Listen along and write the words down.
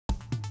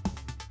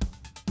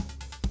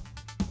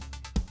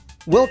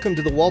Welcome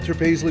to the Walter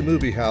Paisley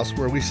Movie House,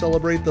 where we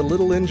celebrate the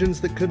little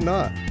engines that could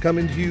not.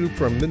 Coming to you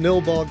from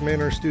Nilbog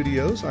Manor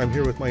Studios, I'm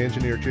here with my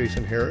engineer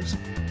Jason Harris,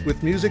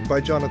 with music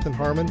by Jonathan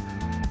Harmon,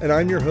 and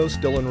I'm your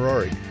host Dylan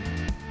Rory.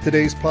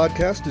 Today's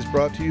podcast is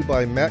brought to you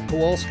by Matt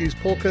Kowalski's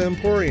Polka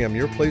Emporium,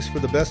 your place for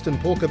the best in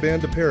polka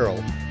band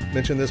apparel.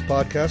 Mention this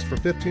podcast for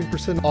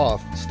 15%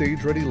 off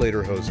stage-ready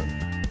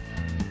lederhosen.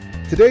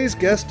 Today's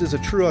guest is a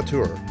true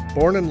auteur.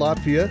 Born in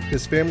Latvia,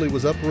 his family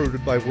was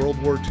uprooted by World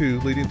War II,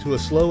 leading to a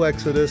slow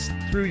exodus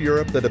through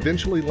Europe that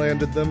eventually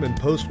landed them in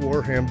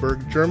post-war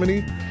Hamburg,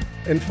 Germany,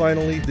 and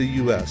finally the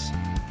U.S.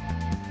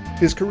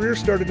 His career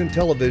started in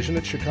television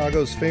at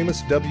Chicago's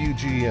famous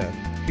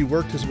WGN. He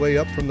worked his way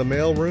up from the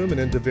mailroom and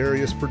into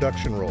various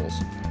production roles.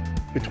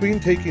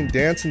 Between taking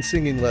dance and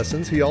singing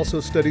lessons, he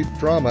also studied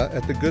drama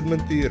at the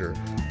Goodman Theater,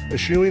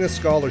 eschewing a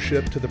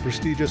scholarship to the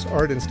prestigious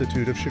Art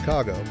Institute of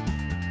Chicago.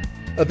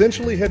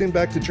 Eventually heading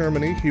back to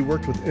Germany, he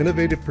worked with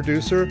innovative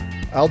producer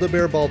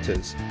Aldebert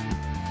Baltes.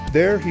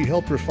 There, he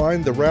helped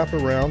refine the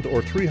wraparound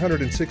or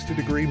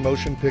 360-degree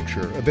motion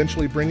picture,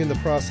 eventually bringing the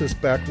process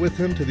back with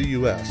him to the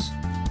U.S.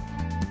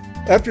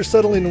 After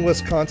settling in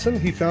Wisconsin,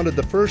 he founded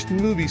the first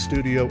movie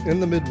studio in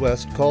the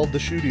Midwest called The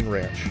Shooting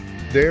Ranch.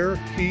 There,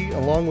 he,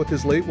 along with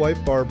his late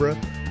wife Barbara,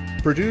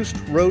 produced,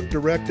 wrote,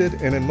 directed,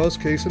 and in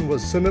most cases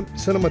was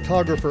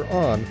cinematographer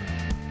on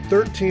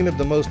 13 of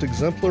the most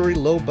exemplary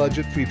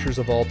low-budget features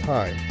of all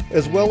time,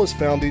 as well as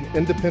founding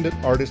Independent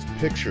Artist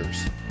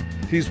Pictures.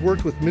 He's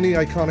worked with many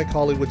iconic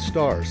Hollywood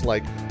stars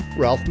like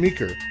Ralph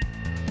Meeker,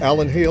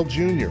 Alan Hale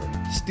Jr.,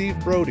 Steve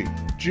Brody,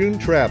 June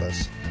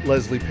Travis,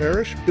 Leslie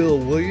Parrish, Bill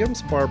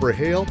Williams, Barbara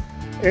Hale,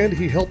 and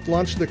he helped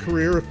launch the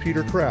career of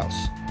Peter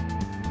Krause.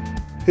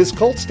 His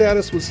cult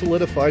status was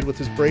solidified with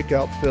his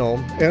breakout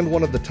film and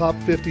one of the top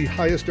 50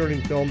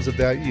 highest-earning films of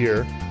that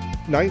year,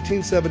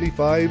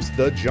 1975's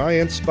The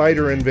Giant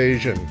Spider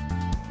Invasion,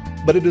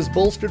 but it is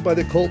bolstered by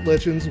the cult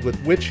legends with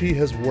which he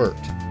has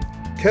worked.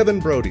 Kevin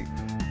Brody,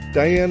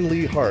 Diane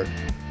Lee Hart,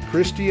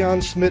 Christian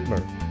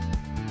Schmidtmer,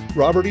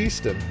 Robert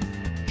Easton,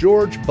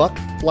 George Buck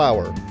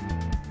Flower,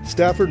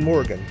 Stafford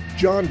Morgan,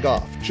 John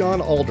Goff,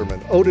 John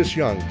Alderman, Otis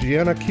Young,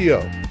 Gianna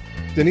Keogh,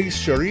 Denise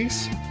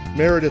Charisse,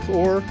 Meredith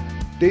Orr,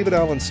 David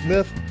Allen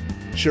Smith,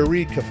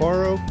 Cherie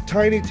Cafaro,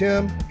 Tiny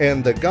Tim,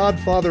 and the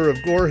godfather of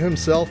gore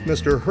himself,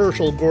 Mr.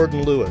 Herschel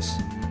Gordon Lewis.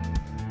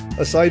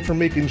 Aside from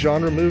making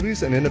genre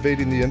movies and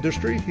innovating the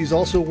industry, he's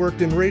also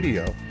worked in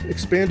radio,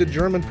 expanded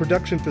German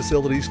production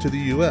facilities to the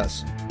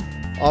U.S.,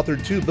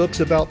 authored 2 books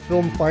about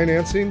film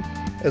financing,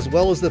 as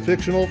well as the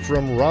fictional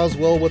From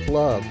Roswell with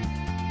Love.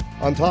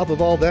 On top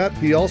of all that,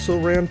 he also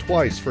ran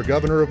twice for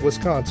governor of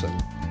Wisconsin.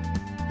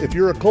 If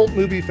you're a cult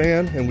movie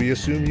fan, and we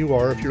assume you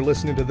are if you're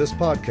listening to this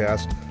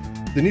podcast,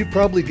 then you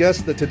probably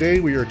guessed that today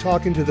we are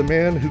talking to the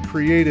man who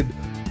created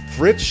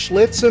Fritz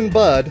Schlitz and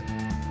Bud,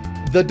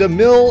 the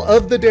DeMille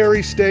of the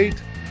Dairy State,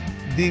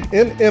 the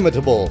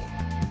inimitable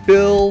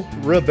Bill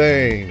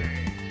Rebane.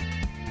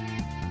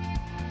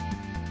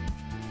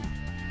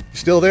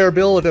 Still there,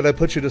 Bill, or did I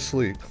put you to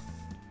sleep?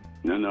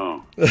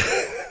 No.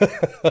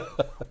 Attention,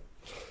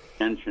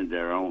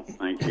 Daryl.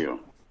 Thank you.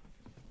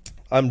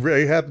 I'm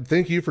very happy.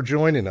 Thank you for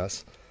joining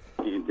us.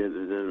 You did.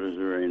 It was a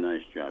very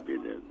nice job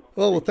you did.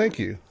 Well, thank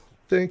you.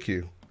 Thank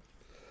you.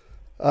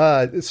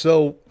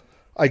 So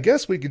I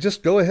guess we could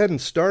just go ahead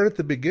and start at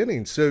the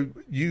beginning. So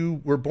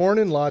you were born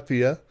in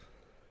Latvia,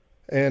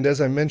 and as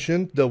I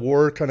mentioned, the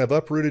war kind of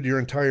uprooted your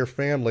entire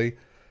family.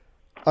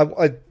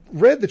 I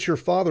read that your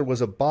father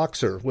was a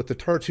boxer with the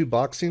Tartu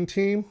boxing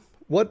team.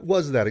 What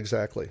was that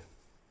exactly?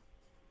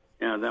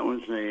 Yeah, that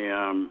was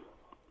I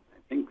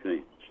think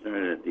they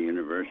started at the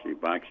university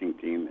boxing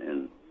team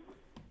in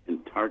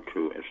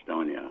Tartu,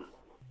 Estonia.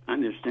 I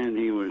understand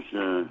he was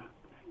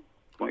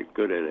quite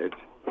good at it.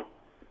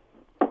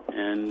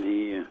 And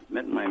he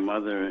met my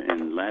mother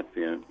in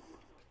Latvia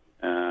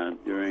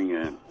during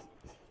a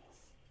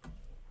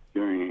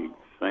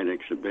fight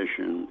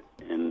exhibition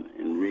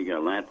in Riga,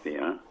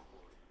 Latvia,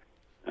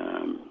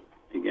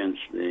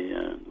 against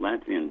the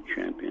Latvian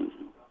champions.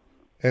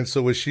 And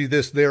so was she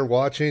there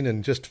watching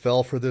and just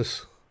fell for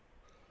this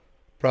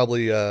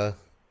probably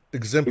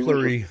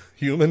exemplary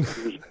human?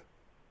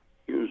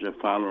 He was a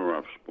follower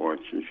of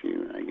sports, and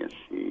I guess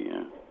he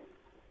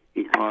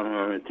caught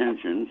her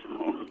attention.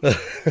 So.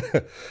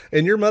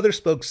 And your mother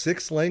spoke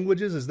 6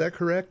 languages, is that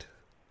correct?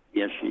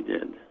 Yes, she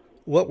did.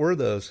 What were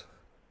those?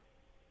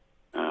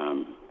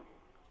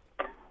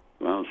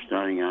 Well,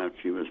 starting out,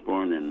 she was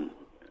born in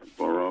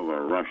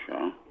Borova,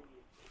 Russia.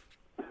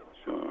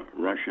 So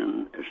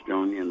Russian,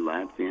 Estonian,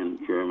 Latvian,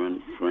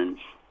 German, French,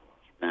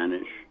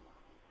 Spanish,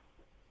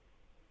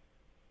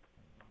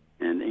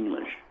 and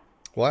English.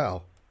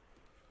 Wow.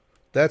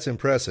 That's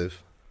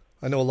impressive.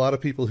 I know a lot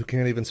of people who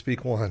can't even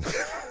speak one.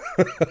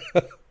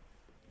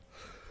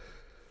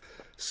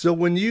 So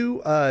when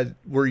you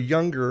were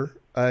younger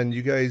and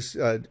you guys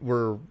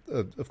were,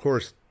 of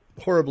course,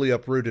 horribly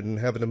uprooted and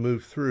having to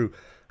move through,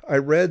 I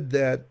read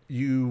that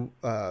you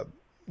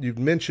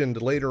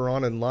mentioned later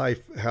on in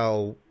life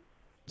how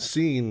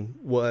seeing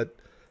what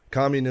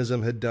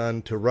communism had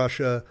done to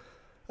Russia,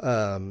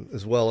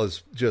 as well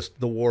as just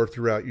the war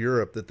throughout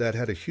Europe, that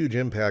had a huge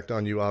impact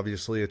on you,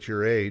 obviously, at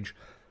your age.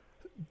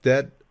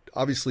 That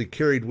obviously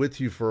carried with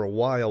you for a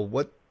while.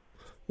 What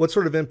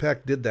sort of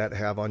impact did that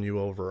have on you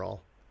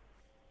overall?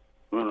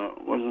 Well,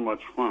 it wasn't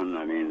much fun.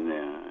 I mean,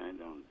 I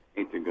don't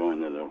hate to go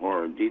into the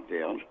horror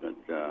details, but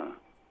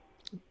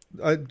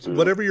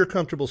whatever you're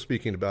comfortable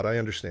speaking about, I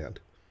understand.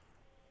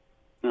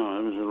 no,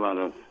 there was a lot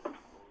of.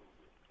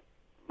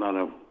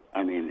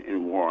 I mean,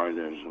 in war,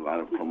 there's a lot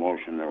of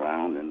commotion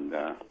around, and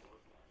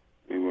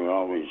we were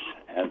always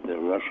at the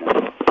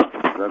Russians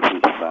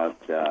about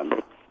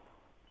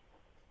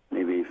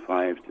maybe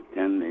 5 to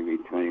 10, maybe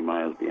 20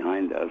 miles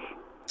behind us.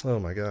 Oh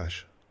my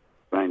gosh!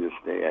 Trying to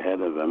stay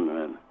ahead of them,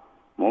 and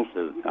most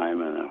of the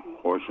time in a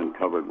horse and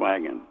covered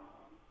wagon.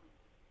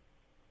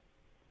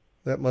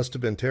 That must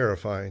have been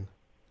terrifying.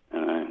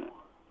 And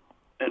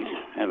I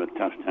had a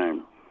tough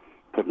time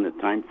putting the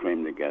time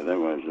frame together.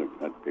 Was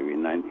maybe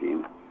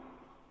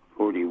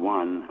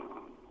 1941,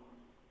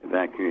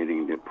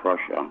 evacuating to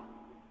Prussia,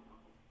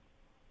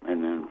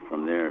 and then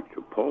from there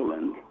to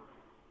Poland.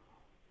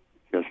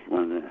 Just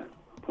when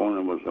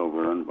Poland was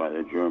overrun by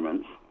the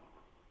Germans,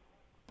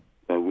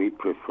 but we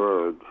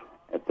preferred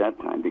at that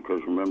time,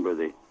 because remember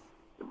the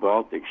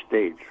Baltic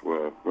states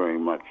were very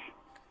much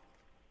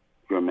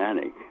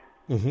Germanic.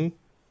 Mm-hmm.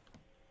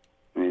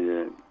 I mean,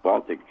 the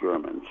Baltic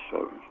Germans,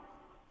 so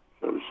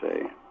to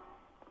say.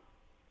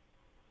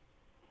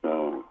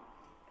 So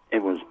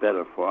it was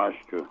better for us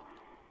to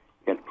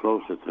get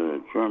closer to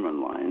the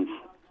German lines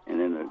and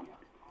in the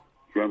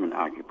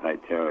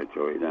German-occupied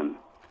territory than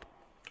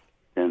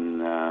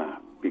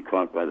be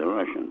caught by the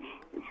Russians,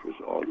 which was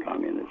all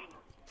communist.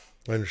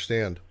 I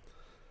understand.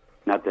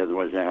 Not that there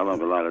was a hell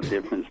of a lot of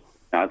difference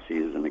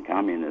between Nazism and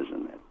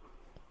communism.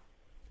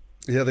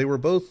 Yeah, they were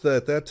both,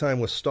 at that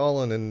time with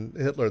Stalin and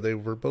Hitler, they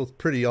were both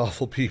pretty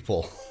awful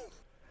people.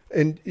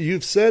 And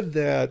you've said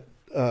that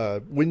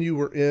when you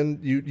were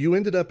you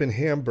ended up in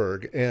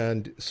Hamburg,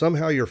 and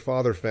somehow your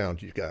father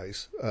found you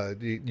guys.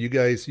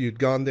 You'd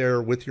gone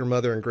there with your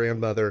mother and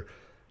grandmother,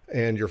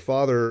 and your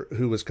father,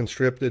 who was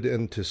conscripted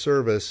into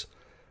service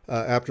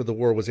after the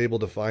war, was able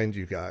to find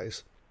you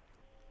guys.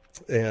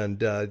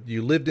 And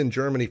you lived in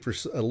Germany for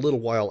a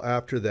little while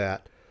after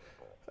that.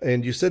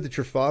 And you said that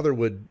your father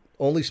would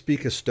only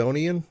speak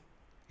Estonian,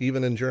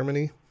 even in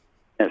Germany?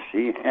 Yes,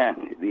 he had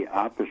the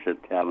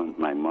opposite talent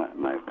my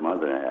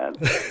mother had.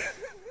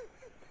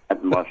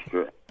 At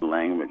muster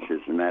language. As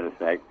a matter of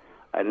fact,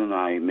 I don't know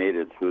how he made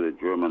it through the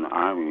German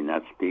army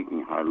not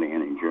speaking hardly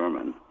any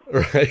German.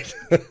 Right.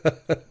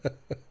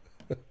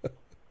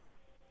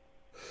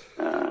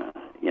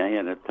 Yeah, he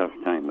had a tough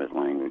time with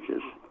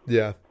languages.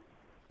 Yeah.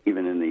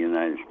 Even in the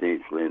United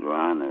States later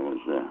on, it was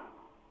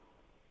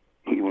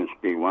he would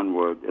speak one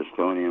word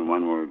Estonian,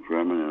 one word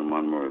German, and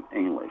one word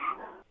English.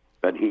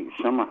 But he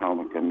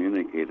somehow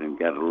communicated and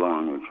got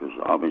along, which was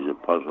always a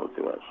puzzle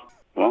to us.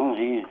 Well,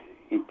 he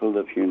pulled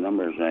a few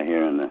numbers I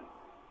hear in the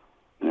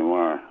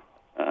war,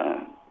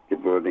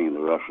 diverting the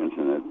Russians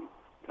in a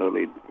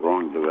totally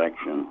wrong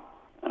direction.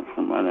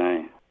 From what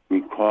I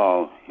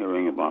recall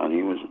hearing about,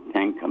 he was a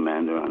tank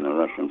commander on the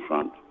Russian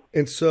front.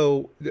 And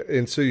so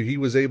he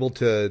was able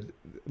to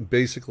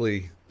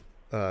basically,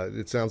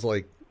 it sounds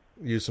like,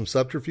 use some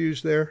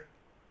subterfuge there?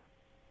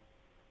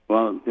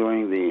 Well,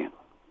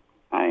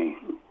 I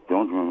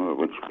don't remember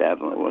which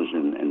battle it was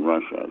in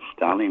Russia,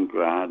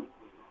 Stalingrad.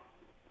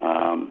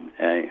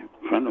 A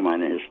friend of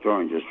mine, a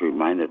historian, just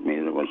reminded me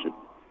there was a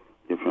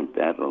different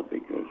battle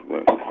because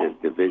his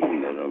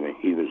division that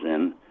he was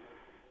in.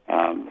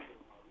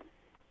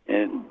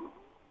 And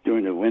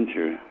during the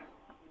winter,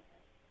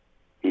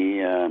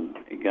 he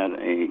got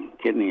a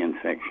kidney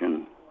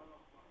infection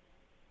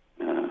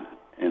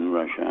in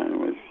Russia,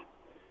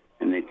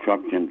 and they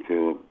trucked him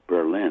to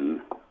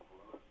Berlin.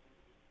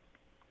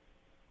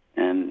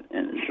 And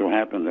it so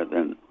happened that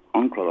an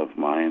uncle of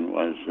mine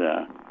was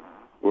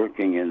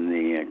working in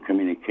the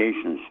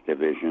communications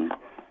division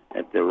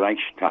at the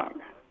Reichstag.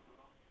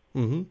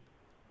 Mm-hmm.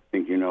 I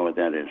think you know what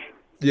that is.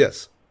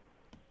 Yes.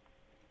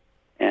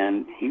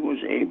 And he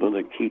was able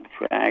to keep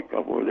track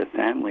of where the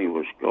family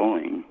was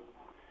going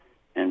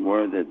and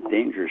where the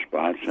danger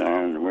spots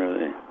are and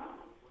where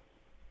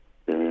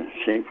the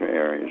safer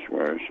areas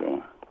were.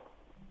 So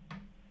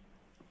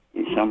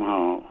he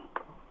somehow,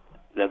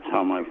 that's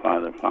how my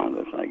father found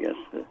us, I guess.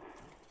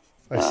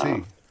 I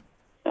see.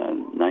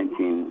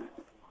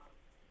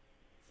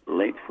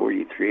 Late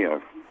 43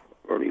 or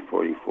early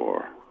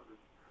 44.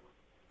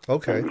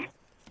 Okay.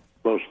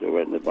 Close to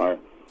it.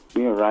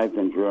 We arrived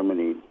in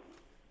Germany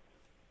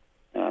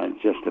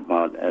just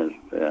about as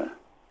the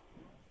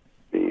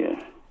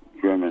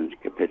Germans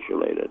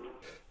capitulated.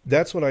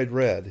 That's what I'd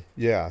read.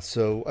 Yeah.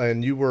 So,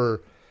 and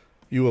you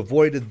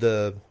avoided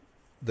the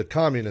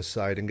communist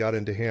side and got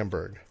into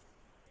Hamburg.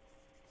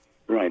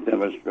 Right. That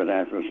was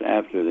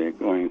after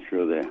going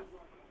through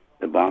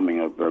the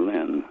bombing of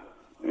Berlin,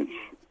 which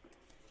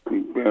we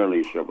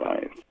barely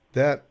survived.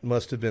 That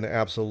must have been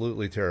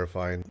absolutely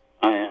terrifying.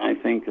 I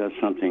think that's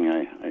something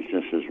I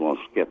just as well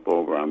skip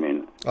over. I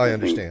mean, I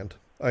understand.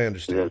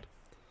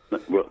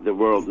 The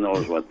world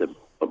knows what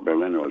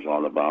Berlin was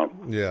all about.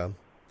 Yeah.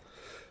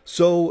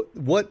 So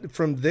what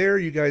from there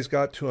you guys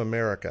got to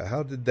America?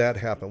 How did that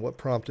happen? What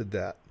prompted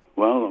that?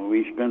 Well,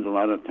 we spent a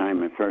lot of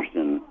time at first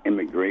in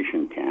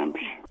immigration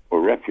camps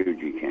or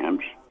refugee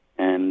camps,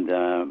 and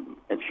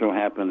it so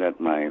happened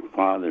that my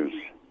father's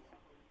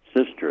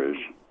sisters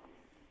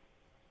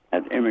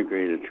had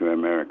immigrated to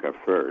America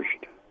first,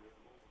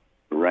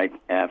 right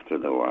after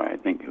the war. I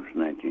think it was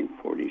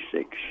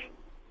 1946.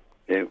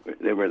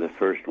 They were the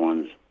first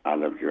ones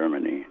out of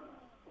Germany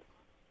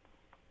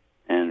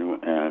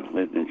and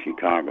lived in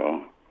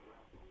Chicago,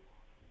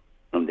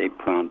 and they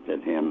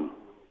prompted him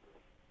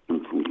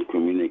and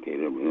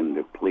communicated with him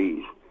to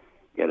please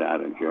get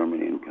out of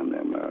Germany and come to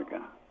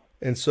America.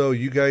 And so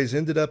you guys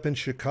ended up in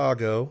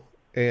Chicago,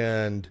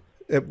 and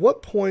at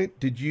what point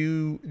did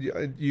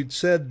you'd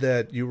said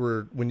that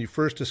when you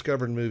first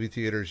discovered movie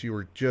theaters, you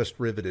were just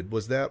riveted.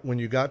 Was that when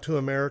you got to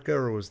America,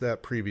 or was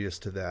that previous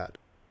to that?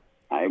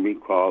 I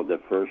recall the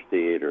first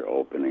theater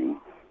opening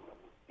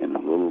in a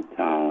little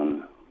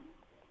town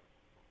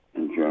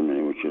in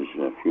Germany, which is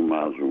a few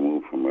miles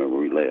removed from where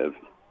we lived.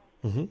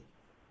 Mm-hmm.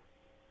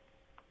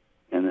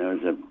 And there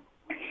was a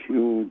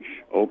huge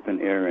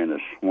open area in a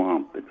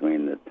swamp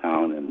between the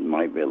town and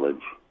my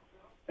village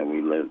that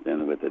we lived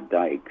in, with a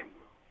dike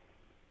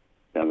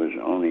that was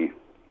only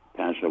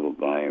passable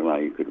by,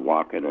 well, you could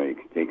walk it or you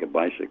could take a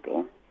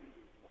bicycle.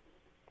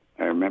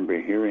 I remember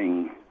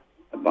hearing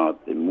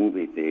about the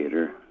movie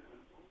theater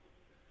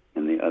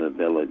in the other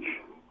village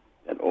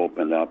that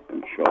opened up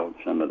and showed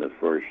some of the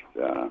first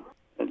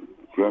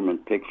German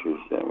pictures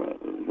that were,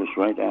 it was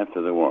right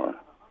after the war,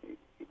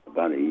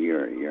 about a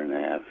year and a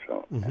half.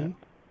 So, mm-hmm.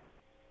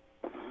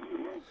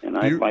 And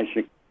I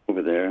bicycled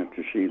over there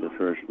to see the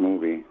first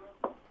movie.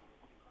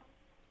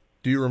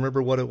 Do you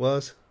remember what it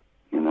was?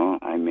 You know,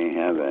 I may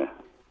have a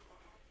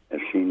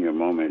senior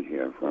moment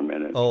here for a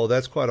minute. Oh,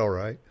 that's quite all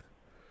right.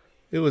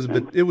 It was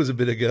a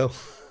bit ago.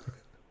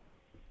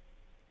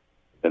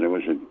 But it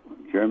was a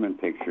German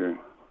picture,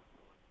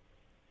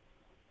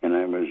 and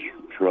I was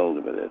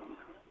thrilled with it.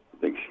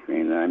 Big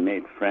screen, and I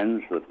made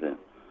friends with the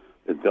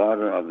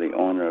daughter of the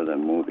owner of the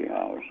movie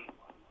house.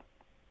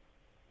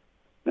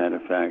 Matter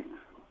of fact,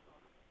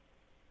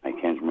 I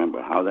can't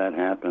remember how that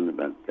happened,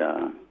 but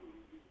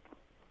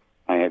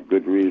I had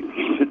good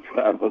reasons to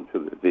travel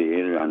to the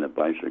theater on a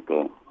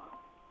bicycle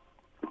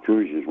for 2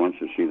 reasons: once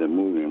to see the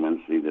movie and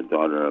once to see the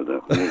daughter of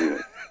the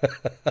movie.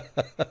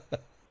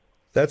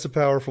 That's a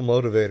powerful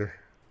motivator.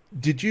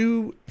 Did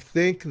you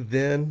think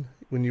then,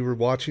 when you were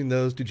watching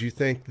those, did you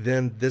think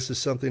then this is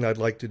something I'd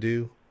like to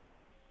do?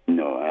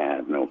 No, I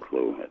had no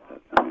clue at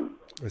that time.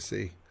 I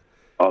see.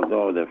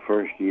 Although the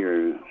first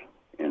years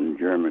in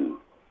German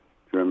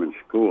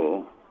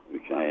school,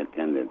 which I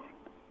attended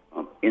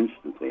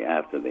instantly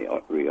after they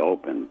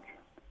reopened,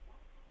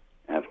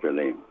 after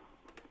the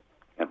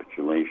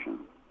capitulation,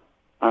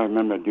 I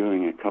remember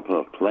doing a couple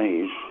of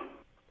plays,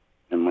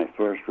 and my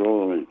first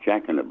role was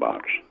Jack in the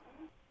Box.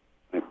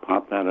 I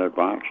popped out of the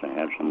box, I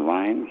had some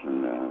lines,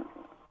 and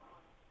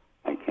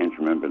I can't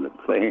remember the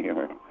play,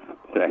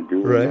 but I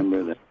do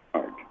remember the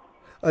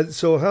part.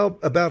 So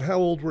how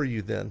old were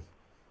you then?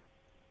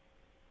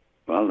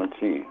 Well, let's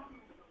see.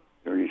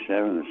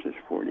 37, this is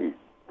 40,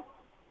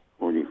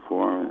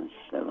 44,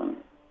 7,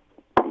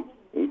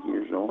 8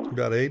 years old.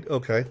 About 8,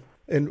 okay.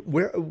 And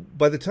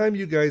by the time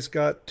you guys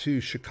got to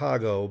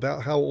Chicago,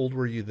 about how old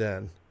were you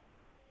then?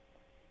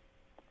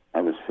 I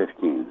was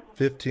 15.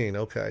 15,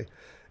 okay.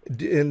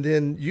 And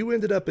then you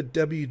ended up at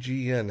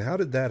WGN. How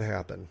did that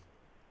happen?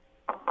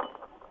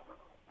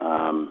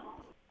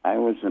 I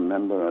was a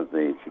member of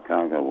the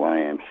Chicago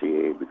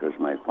YMCA because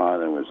my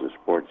father was a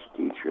sports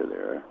teacher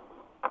there,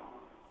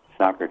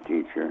 soccer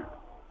teacher,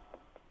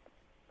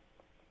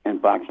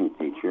 and boxing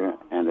teacher,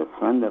 and a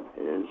friend of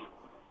his,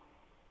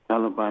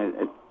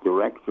 a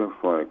director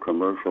for a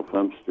commercial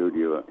film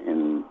studio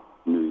in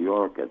New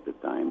York at the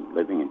time,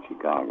 living in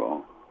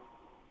Chicago,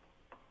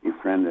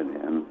 befriended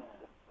him,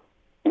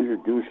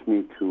 introduced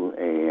me to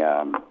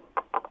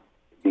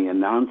the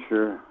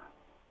announcer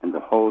and the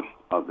host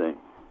of the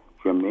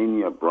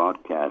Germania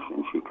broadcast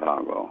in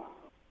Chicago,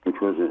 which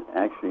was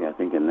actually, I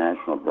think, a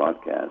national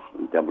broadcast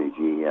in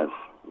WGS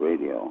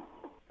radio.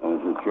 It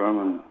was a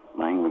German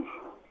language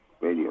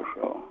radio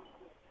show.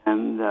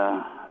 And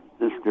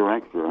this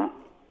director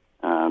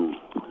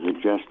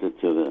suggested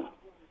to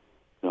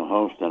the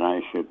host that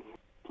I should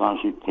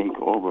possibly take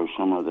over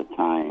some of the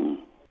time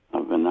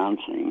of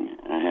announcing.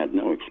 I had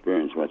no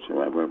experience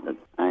whatsoever, but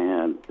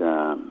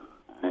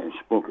I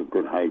spoke a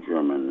good High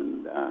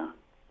German and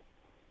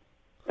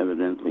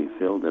evidently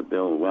filled the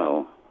bill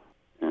well.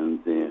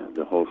 And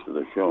the host of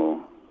the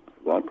show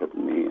welcomed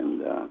me,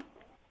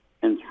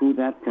 and through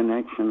that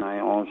connection,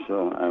 I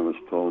was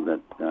told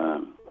that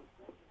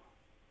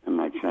I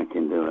might check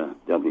into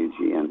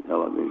WGN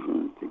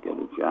television to get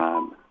a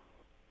job.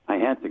 I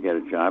had to get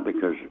a job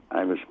because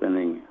I was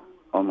spending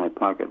all my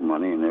pocket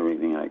money and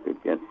everything I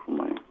could get from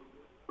my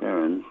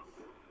parents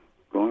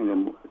going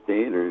to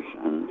theaters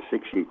on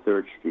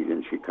 63rd Street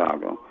in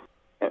Chicago.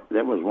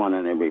 There was one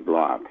in every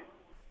block.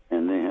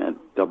 and they had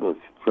double,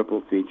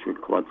 triple feature,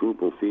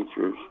 quadruple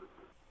features,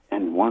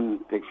 and one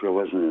picture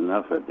wasn't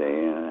enough a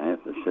day, and I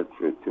had to sit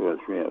through 2 or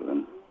 3 of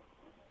them.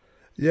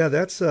 Yeah,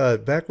 that's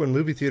back when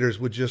movie theaters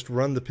would just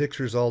run the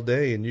pictures all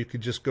day, and you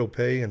could just go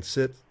pay and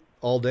sit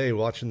all day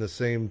watching the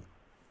same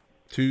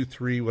 2,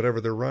 3,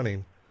 whatever they're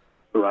running.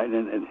 Right,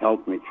 and it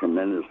helped me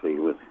tremendously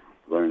with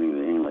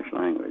learning the English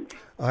language.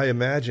 I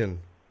imagine.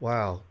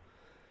 Wow.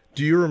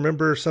 Do you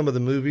remember some of the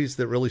movies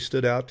that really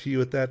stood out to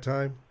you at that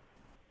time?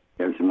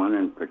 There's one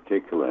in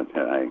particular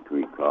that I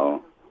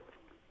recall,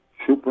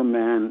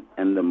 Superman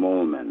and the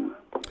Mole Men.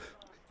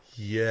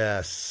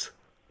 Yes.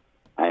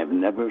 I have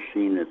never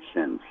seen it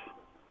since.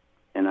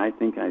 And I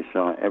think I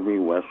saw every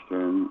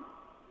Western,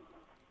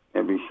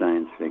 every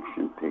science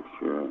fiction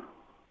picture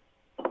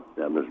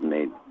that was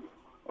made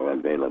or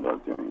available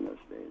during those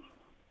days.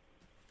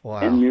 Wow.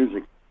 And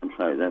music. I'm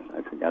sorry,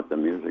 I forgot the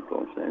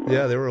musicals.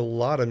 Yeah, there were a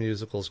lot of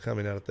musicals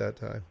coming out at that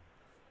time.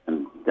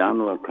 And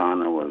Donald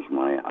O'Connor was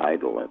my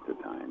idol at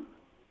the time.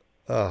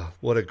 Oh,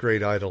 what a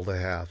great idol to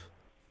have.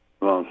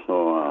 Well,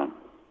 so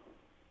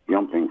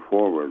jumping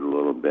forward a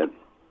little bit,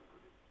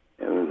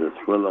 it was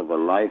a thrill of a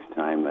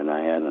lifetime, and I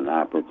had an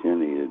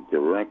opportunity to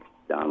direct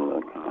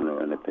Donald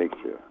O'Connor in a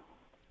picture.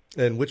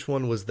 And which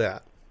one was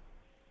that?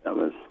 That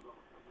was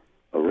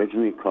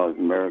originally called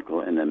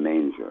Miracle in a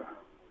Manger.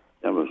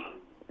 That was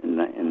in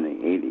the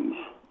 80s,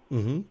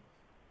 mm-hmm.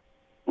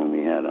 when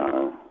we had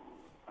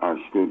our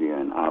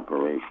studio in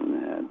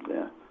operation,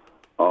 had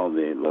all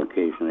the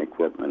location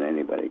equipment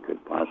anybody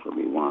could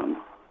possibly want,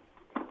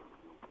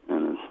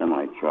 and a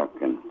semi-truck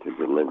and to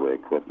deliver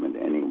equipment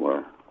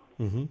anywhere.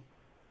 Mm-hmm.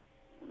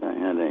 I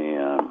had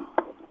a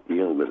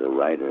deal with the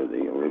writer,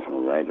 the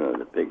original writer of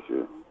the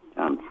picture,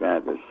 Tom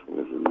Travis, who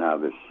was a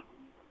novice,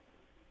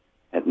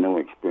 had no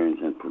experience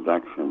in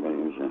production, but he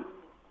was a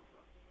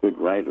good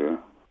writer,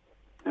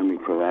 and we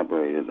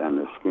collaborated on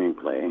the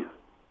screenplay.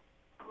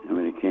 And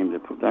when it came to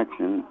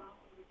production,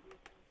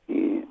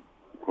 he,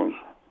 of course,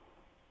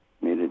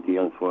 made a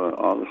deal for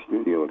all the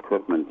studio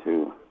equipment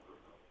to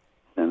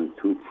send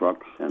 2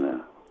 trucks and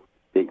a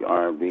big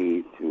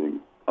RV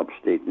to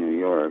upstate New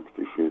York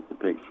to shoot the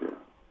picture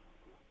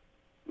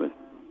with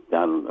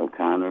Donald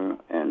O'Connor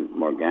and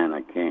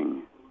Morgana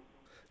King.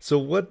 So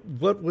what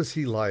was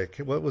he like?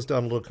 What was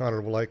Donald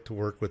O'Connor like to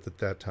work with at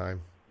that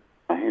time?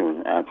 He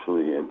was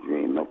absolutely a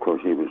dream. Of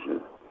course, he was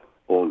an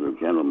older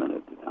gentleman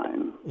at the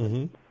time,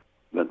 mm-hmm.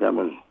 but that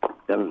was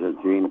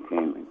a dream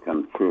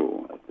come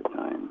true at the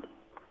time.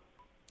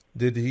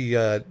 Did he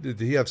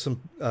have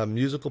some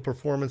musical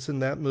performance in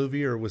that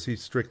movie, or was he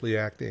strictly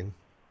acting?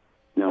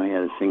 No, he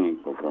had a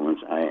singing performance.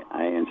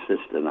 I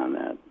insisted on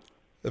that.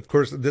 Of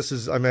course,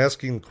 I'm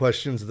asking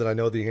questions that I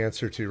know the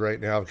answer to right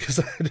now, because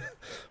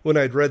when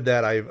I'd read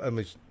that, I'm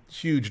a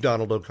huge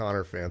Donald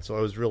O'Connor fan, so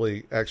I was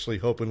really actually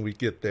hoping we'd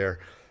get there,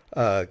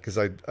 because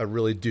I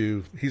really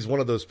do. He's one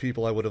of those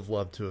people I would have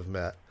loved to have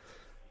met.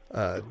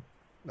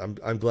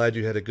 I'm glad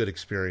you had a good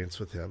experience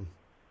with him.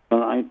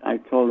 Well, I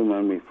told him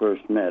when we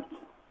first met,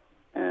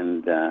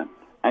 and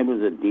I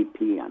was a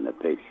DP on the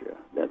picture.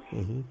 That's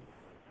mm-hmm.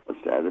 what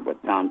started,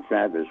 but Tom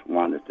Travis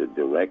wanted to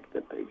direct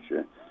the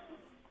picture.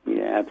 He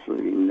had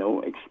absolutely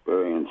no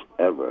experience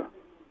ever.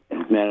 As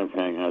a matter of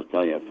fact, I'll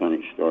tell you a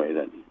funny story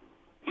that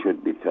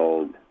should be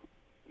told.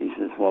 He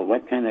says, well,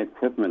 what kind of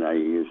equipment are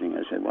you using?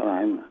 I said,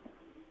 well,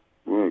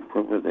 we're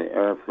equipped with the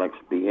Aeroflex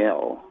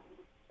BL,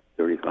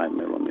 35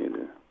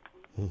 millimeter.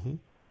 Mm-hmm. He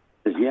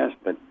says, yes,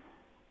 but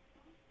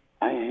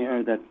I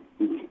hear that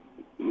you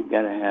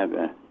got to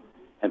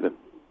have a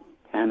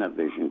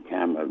Panavision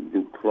camera,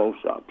 do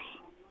close-ups.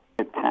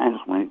 The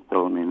classmate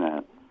told me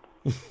that.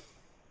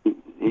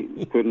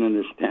 He couldn't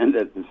understand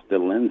that it's the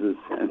lenses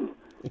and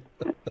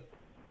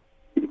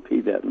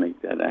DP that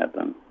make that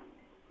happen.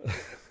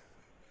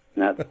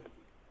 Not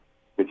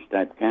which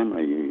type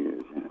camera you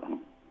use, you know.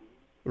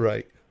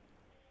 Right.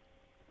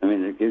 I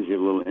mean, it gives you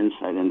a little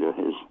insight into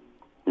his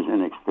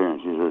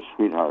inexperience. He's a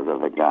sweetheart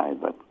of a guy,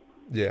 but...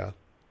 Yeah.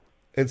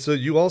 And so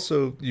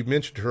you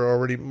mentioned her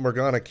already.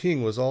 Morgana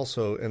King was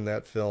also in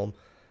that film,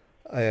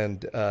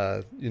 and,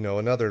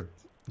 another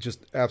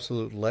just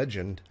absolute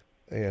legend.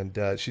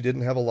 And she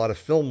didn't have a lot of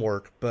film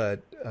work,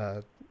 but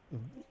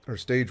her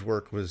stage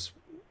work was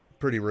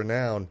pretty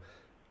renowned.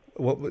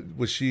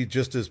 Was she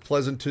just as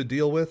pleasant to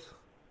deal with,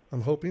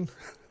 I'm hoping?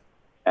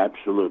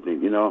 Absolutely.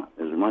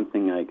 There's one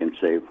thing I can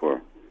say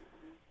for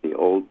the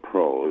old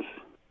pros.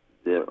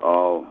 They're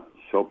all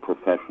so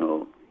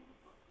professional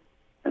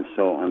and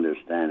so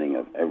understanding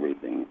of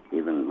everything,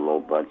 even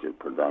low-budget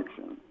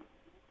production.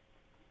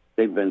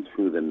 They've been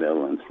through the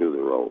mill and through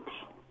the ropes.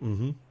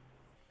 Mm-hmm.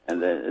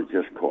 And they're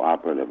just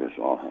cooperative as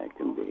all heck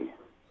can be.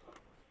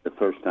 The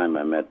first time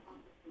I met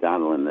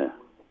Donald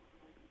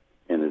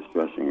in his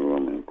dressing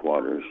room and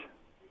quarters,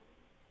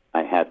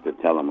 I had to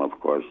tell him, of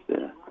course,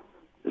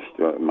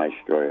 my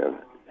story of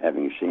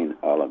having seen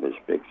all of his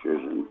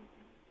pictures and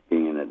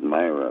being an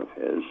admirer of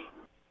his.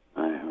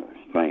 I was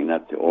trying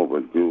not to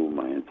overdo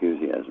my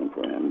enthusiasm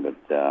for him, but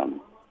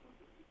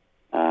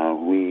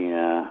we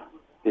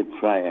did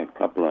try a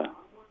couple of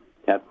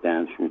tap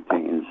dance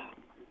routines,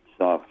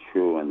 soft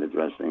the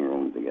dressing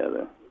room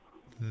together.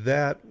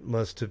 That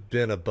must have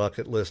been a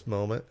bucket list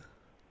moment.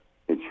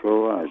 It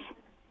sure was.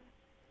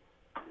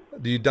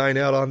 Do you dine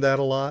out on that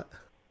a lot?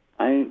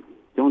 I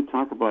don't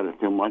talk about it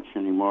too much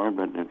anymore,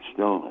 but it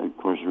still, of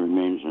course,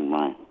 remains in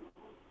my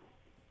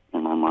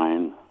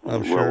mind.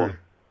 I'm sure.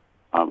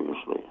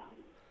 Obviously.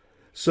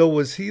 So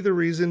was he the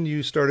reason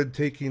you started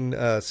taking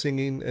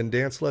singing and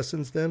dance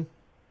lessons then?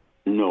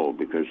 No,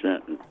 because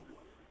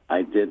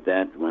I did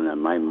that when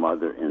my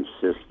mother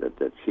insisted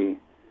that she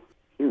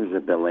was a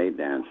ballet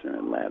dancer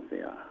in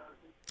Latvia.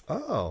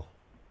 Oh.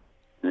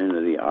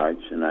 Into the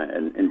arts,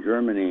 and in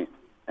Germany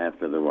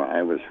after the war,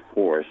 I was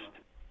forced,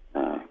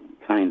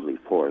 kindly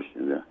forced,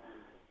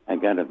 I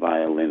got a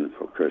violin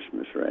for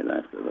Christmas right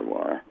after the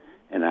war,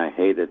 and I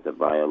hated the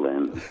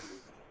violin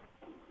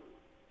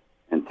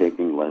and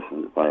taking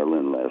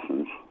violin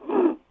lessons.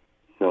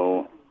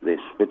 So they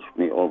switched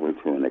me over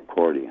to an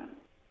accordion.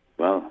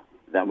 Well,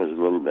 that was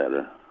a little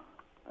better.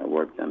 I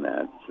worked on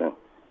that. So,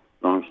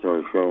 long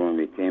story short, when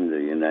we came to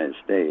the United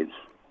States,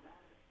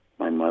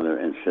 my mother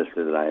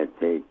insisted that I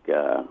take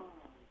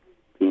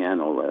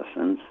piano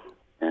lessons,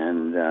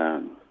 and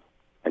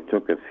I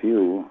took a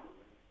few,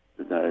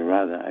 but I'd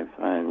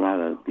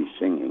rather be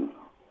singing.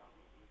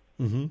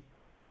 Mm-hmm.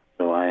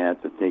 So I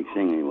had to take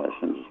singing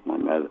lessons.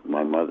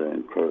 My mother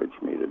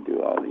encouraged me to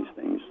do all these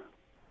things.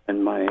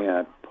 And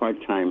my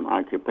part-time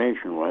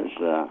occupation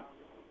was,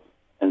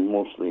 and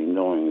mostly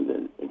knowing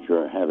that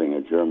having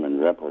a German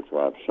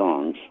repertoire of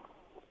songs,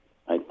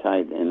 I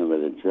tied in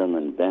with a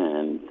German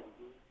band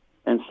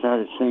and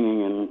started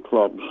singing in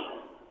clubs,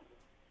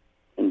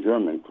 in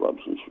German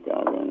clubs in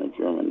Chicago, in a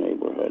German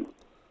neighborhood.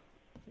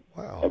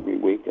 Wow. Every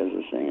week as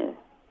a singer.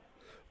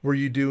 Were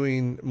you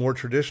doing more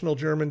traditional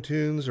German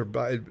tunes or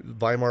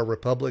Weimar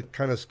Republic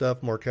kind of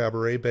stuff, more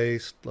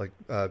cabaret-based, like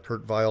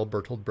Kurt Weill,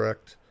 Bertolt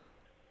Brecht?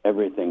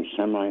 Everything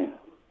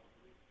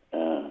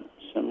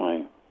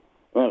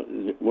well,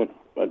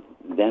 what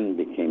then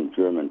became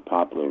German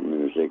popular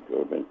music,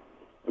 it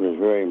was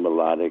very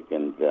melodic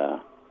and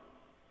a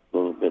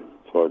little bit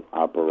toward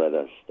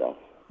operetta stuff.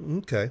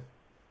 Okay.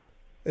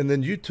 And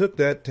then you took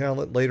that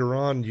talent later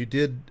on. You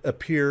did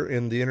appear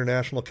in the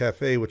International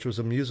Cafe, which was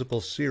a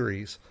musical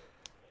series.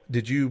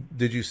 Did you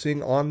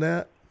sing on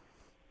that?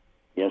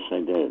 Yes, I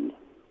did.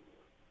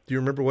 Do you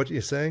remember what you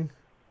sang?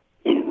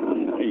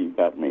 You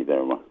got me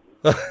there.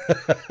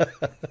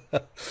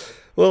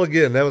 Well,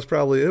 again, it was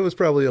probably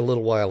a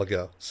little while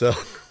ago, so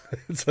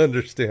it's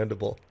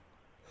understandable.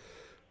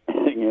 I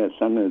think it has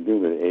something to do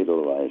with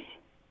Edelweiss.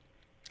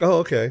 Oh,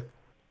 okay.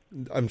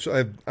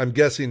 I'm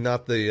guessing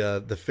not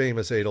the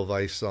famous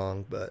Edelweiss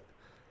song, but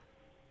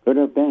could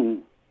have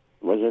been.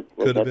 Was it?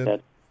 Could have been.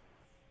 That?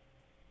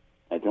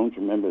 I don't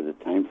remember the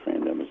time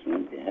frame. That was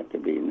it had to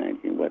be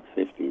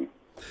 1950.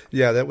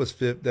 Yeah, that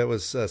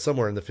was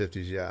somewhere in the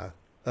 50s. Yeah,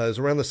 it was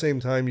around the same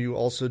time you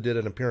also did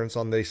an appearance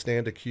on They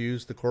Stand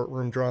Accused, the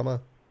courtroom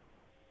drama.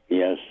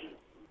 Yes,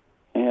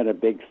 I had a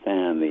big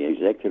fan. The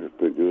executive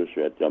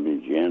producer at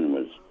WGN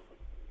was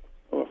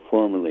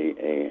formerly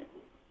I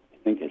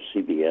think a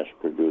CBS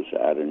producer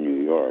out of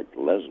New York,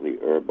 Leslie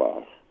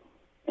Urbach,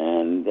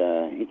 and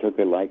he took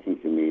a liking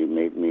to me,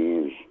 made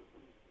me his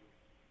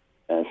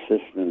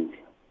assistant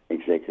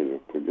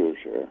executive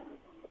producer.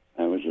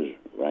 I was his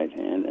right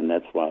hand, and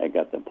that's why I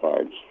got the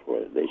parts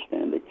for They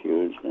Stand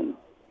Accused. And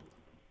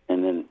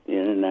then the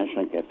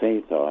International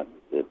Cafe thought,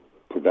 the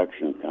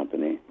production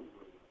company,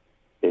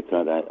 they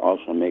thought I'd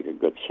also make a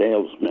good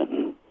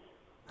salesman.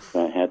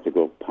 So I had to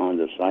go pound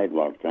the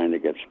sidewalk trying to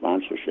get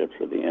sponsorships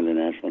for the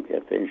International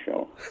Cafe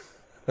show.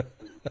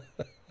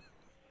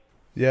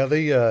 Yeah,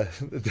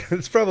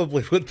 it's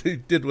probably what they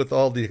did with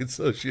all the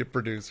associate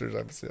producers,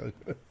 I'm saying.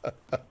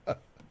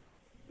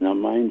 Now,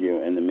 mind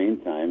you, in the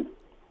meantime,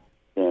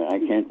 I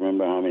can't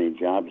remember how many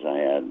jobs I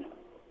had.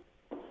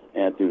 I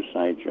had to do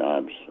side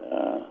jobs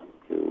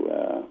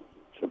to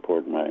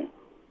support my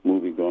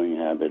movie-going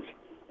habits,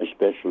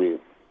 especially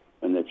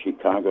when the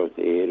Chicago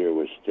Theater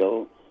was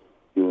still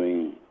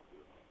doing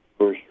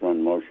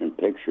first-run motion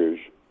pictures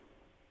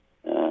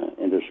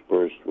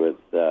interspersed with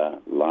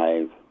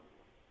live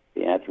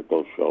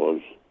theatrical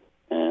shows,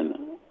 and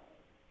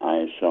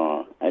I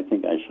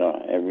think I saw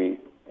every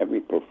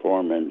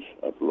performance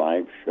of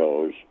live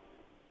shows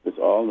with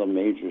all the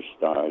major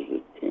stars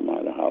that came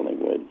out of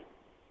Hollywood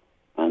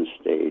on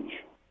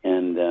stage,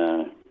 and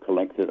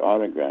collected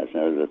autographs.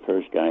 I was the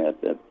first guy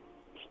at the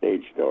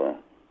stage door.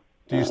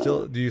 Do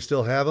you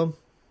still have them?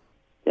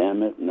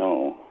 Damn it,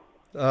 no.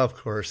 Of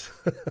course.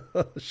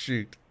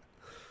 Shoot.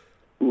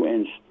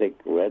 2-inch thick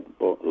red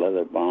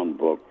leather-bound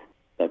book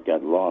that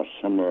got lost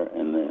somewhere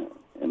in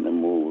the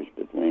moves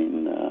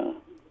between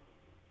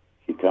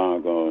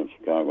Chicago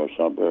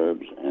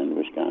suburbs, and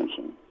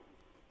Wisconsin.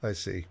 I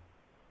see.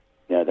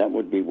 Yeah, that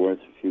would be worth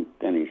a few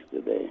pennies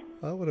today.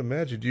 I would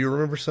imagine. Do you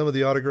remember some of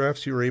the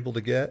autographs you were able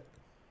to get?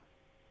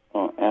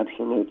 Oh,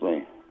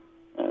 absolutely.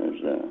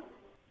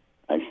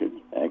 I should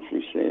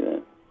actually say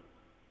that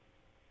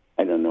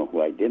I don't know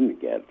who I didn't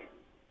get.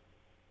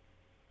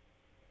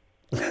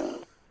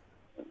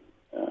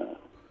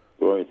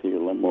 Dorothy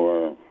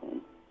Lamour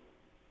from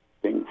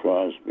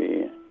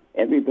Crosby,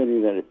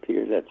 everybody that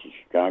appeared at the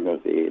Chicago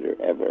Theater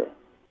ever,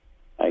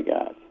 I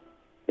got.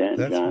 Dan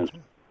That's Johnson.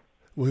 fantastic.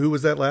 Well, who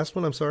was that last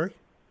one? I'm sorry.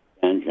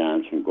 Dan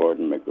Johnson,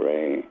 Gordon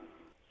McRae,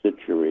 Sid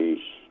Charisse.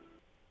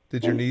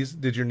 Did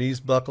your knees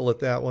buckle at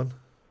that one?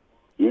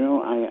 You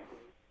know,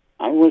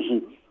 I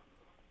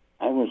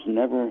was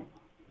never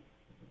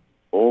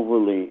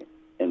overly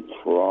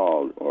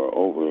enthralled or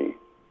overly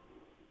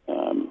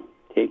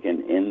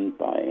taken in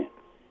by it.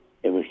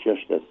 It was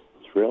just a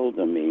thrill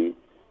to me,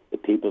 the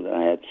people that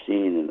I had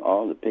seen and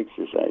all the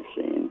pictures I've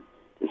seen,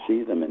 to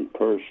see them in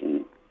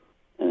person,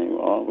 and they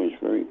were always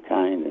very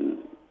kind in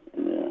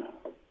their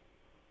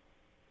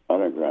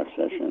autograph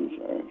sessions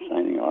or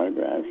signing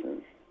autographs. It was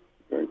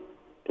a very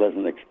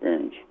pleasant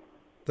experience.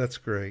 That's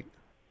great.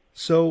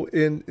 So,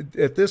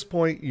 at this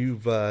point,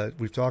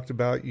 we've talked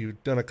about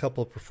you've done a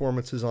couple of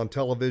performances on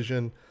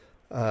television.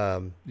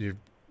 You've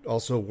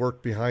also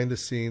worked behind the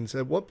scenes.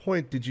 At what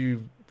point did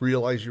you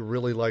realize you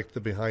really liked the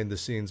behind the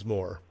scenes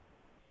more?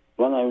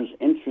 Well, I was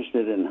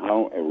interested in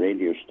how a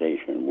radio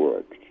station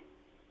worked,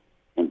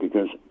 and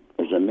because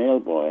as a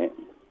mailboy,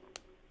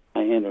 I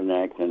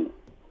interacted.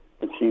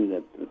 It seemed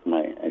that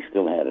I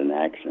still had an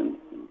accent.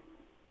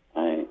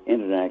 I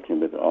interacted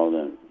with all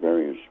the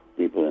various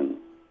people in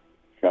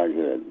charge of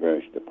the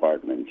various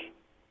departments,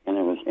 and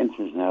I was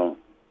interested in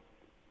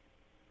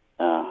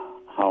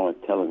how a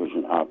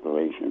television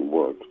operation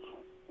worked,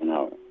 and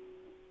how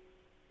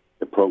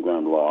the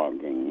program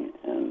logging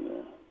and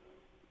the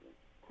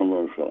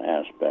commercial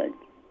aspect.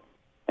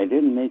 I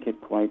didn't make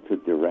it quite to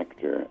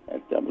director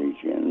at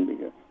WGN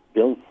because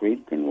Bill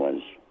Friedkin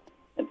was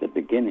at the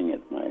beginning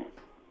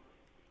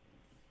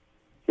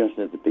just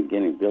at the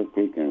beginning. Bill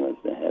Friedkin was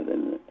the head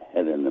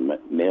in the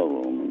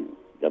mailroom in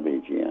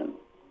WGN.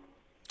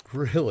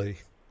 Really?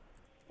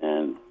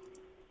 And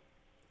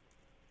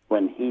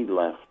when he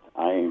left,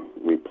 I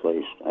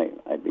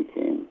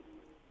became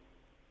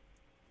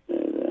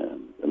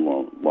the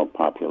more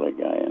popular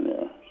guy in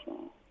there.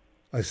 So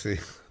I see.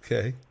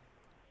 Okay.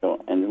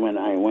 So, and when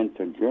I went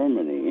to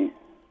Germany,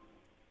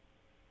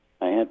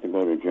 I had to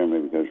go to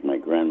Germany because my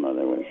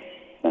grandmother was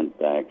sent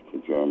back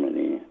to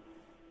Germany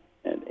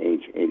at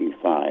age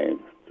 85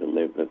 to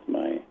live with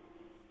my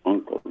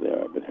uncle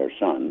there, with her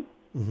son.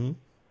 Mm-hmm.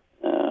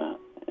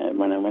 And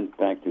when I went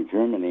back to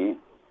Germany,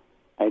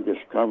 I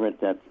discovered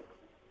that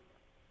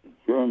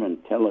German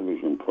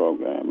television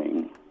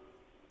programming,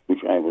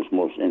 which I was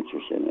most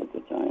interested in at the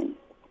time,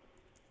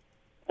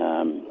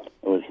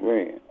 it was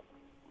very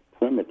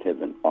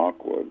primitive and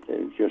awkward. They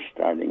were just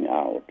starting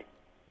out.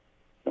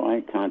 So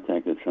I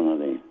contacted some of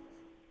the,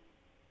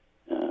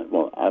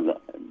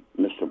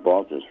 Mr.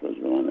 Baltus was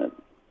the one that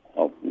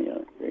helped me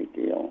a great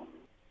deal.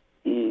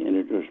 He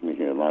introduced me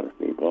to a lot of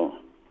people.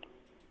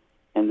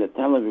 And the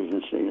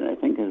television station, I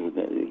think it was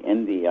the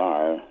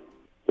NDR,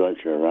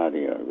 Deutsche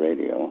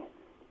Radio,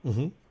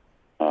 mm-hmm.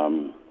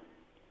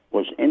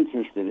 Was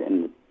interested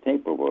in the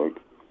paperwork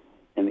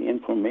and the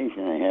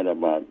information I had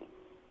about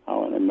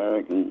how an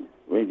American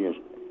radio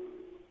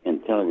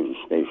and television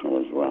station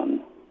was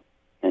run.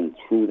 And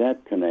through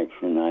that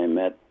connection, I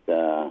met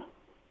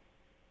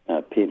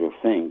Peter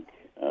Fink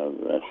of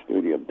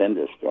Studio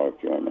Bendersdorf,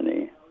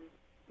 Germany,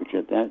 which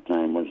at that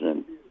time was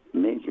a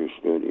major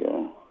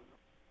studio,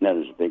 not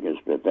as big as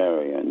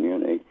Bavaria and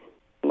Munich,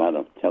 a lot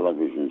of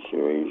television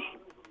series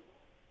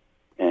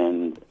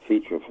and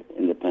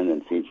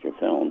independent feature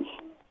films.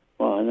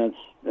 Well, and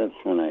that's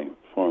when I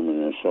formed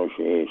an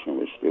association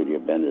with Studio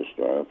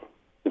Bendersdorf.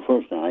 The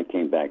first time I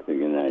came back to the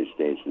United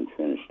States and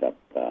finished up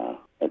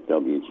at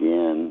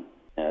WGN,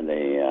 had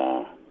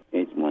a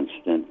 8-month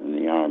stint in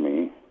the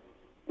Army,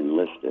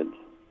 enlisted.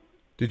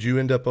 Did you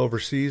end up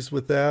overseas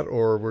with that,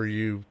 or were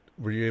you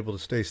able to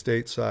stay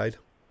stateside?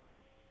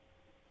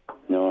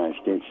 No, I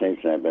stayed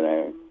stateside, but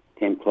I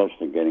came close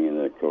to getting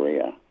into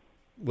Korea.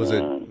 Was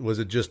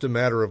it just a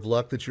matter of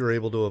luck that you were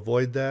able to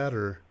avoid that,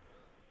 or?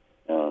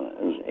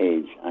 It was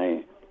age.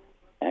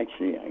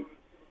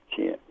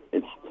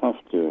 It's tough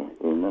to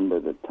remember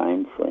the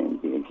time frame,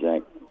 the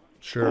exact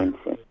time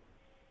frame.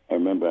 I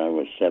remember I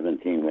was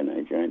 17 when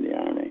I joined the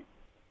Army,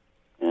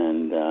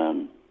 and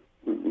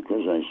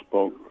because I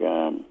spoke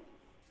a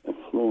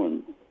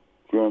fluent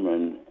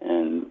German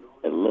and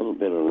a little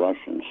bit of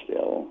Russian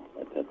still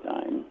at that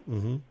time,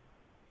 mm-hmm.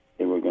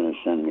 they were going to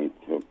send me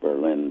to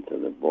Berlin to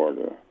the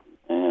border.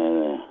 And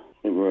a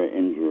severe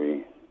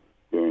injury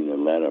during the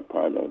latter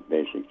part of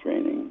basic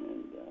training.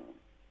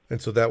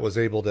 And so that was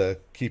able to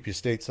keep you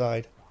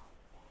stateside?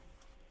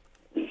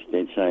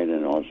 Stateside,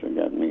 and also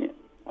got me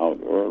out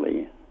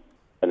early.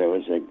 But it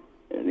was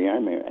the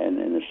Army, and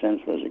in a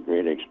sense, was a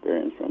great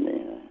experience for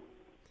me.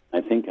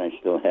 I think I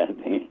still had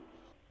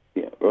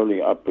the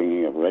early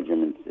upbringing of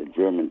the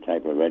German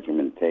type of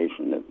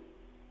regimentation that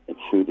it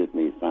suited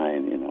me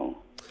fine, you know.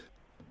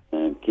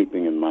 And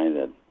keeping in mind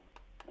that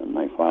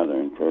my father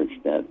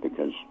encouraged that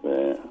because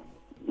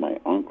my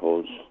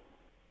uncles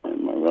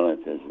and my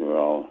relatives were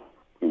all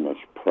pretty much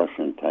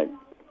Prussian type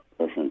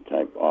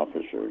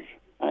officers.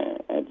 I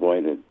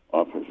avoided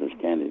officers'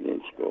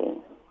 candidate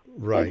school.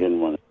 Right. I didn't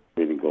want to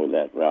really go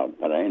that route.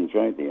 But I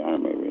enjoyed the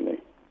Army, really.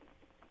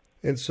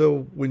 And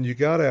so when you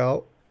got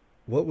out,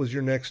 what was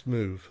your next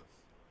move?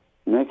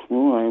 Next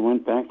move, I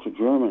went back to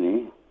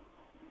Germany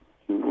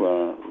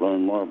to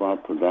learn more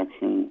about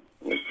production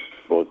with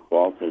both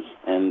Walters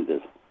and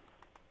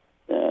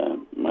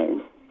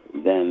my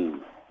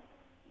then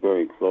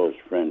very close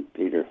friend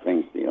Peter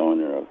Fink, the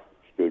owner of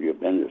Studio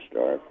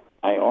Bendersdorf.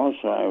 I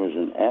was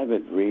an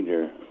avid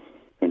reader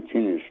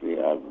continuously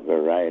of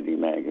Variety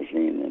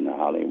magazine and the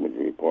Hollywood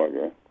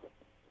Reporter.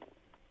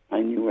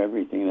 I knew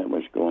everything that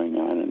was going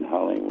on in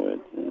Hollywood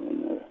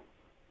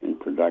in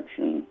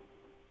production.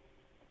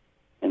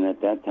 And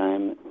at that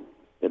time,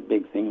 the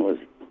big thing was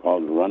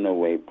called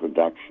runaway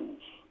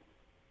productions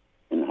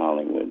in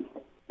Hollywood,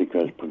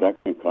 because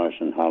production costs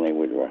in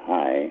Hollywood were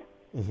high.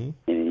 Mm-hmm.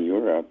 And in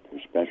Europe,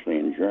 especially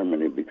in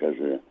Germany, because of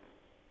the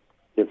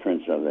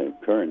difference of the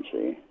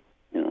currency,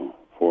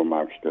 4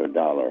 marks to $1,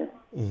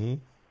 mm-hmm.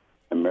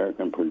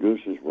 American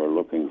producers were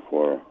looking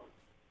for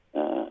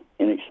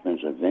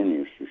inexpensive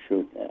venues to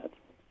shoot at.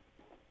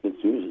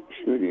 The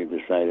studio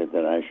decided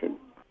that I should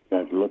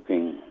start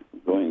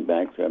going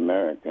back to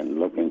America and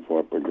looking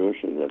for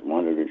producers that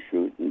wanted to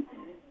shoot and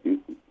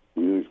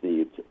use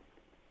the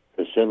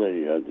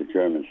facility of the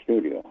German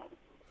studio.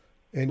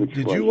 And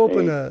did you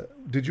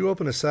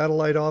open a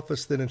satellite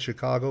office then in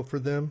Chicago for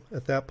them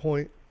at that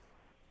point?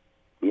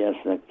 Yes,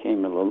 that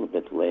came a little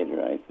bit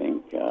later, I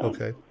think.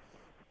 Okay.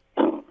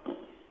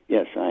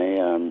 Yes,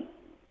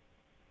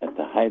 at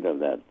the height of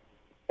that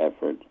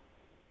effort,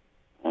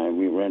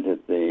 we rented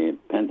the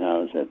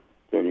penthouse at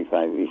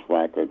 35 East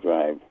Wacker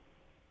Drive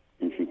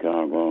in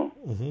Chicago,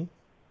 mm-hmm.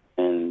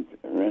 and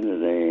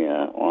rented a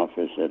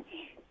office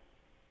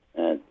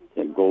at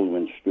the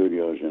Goldwyn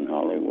Studios in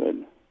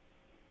Hollywood.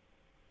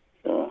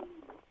 So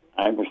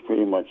I was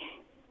pretty much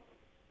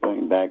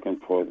going back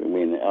and forth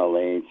between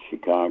L.A.,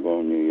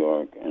 Chicago, New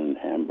York, and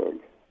Hamburg.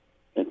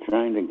 And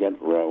trying to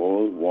get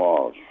Raoul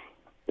Walsh,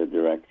 the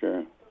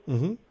director,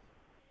 mm-hmm.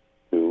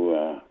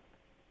 to,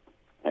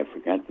 I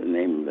forgot the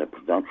name of the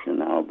production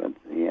now, but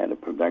he had a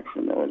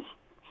production that was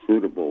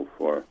suitable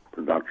for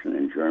production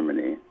in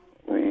Germany.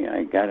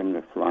 I got him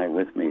to fly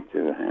with me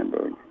to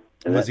Hamburg.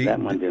 That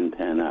one didn't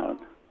pan out.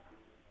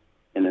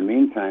 In the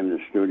meantime, the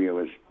studio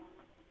was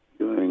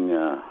doing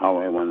How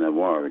I Won the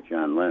War with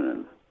John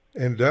Lennon.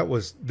 And that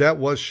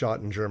was shot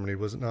in Germany,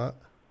 was it not?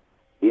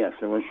 Yes,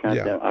 it was shot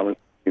there. I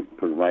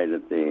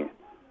provided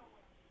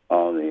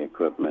all the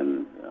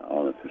equipment,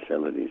 all the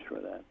facilities for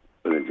that,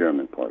 for the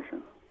German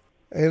portion.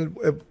 And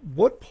at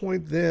what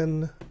point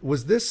then,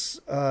 was this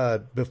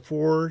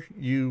before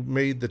you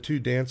made the 2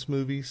 dance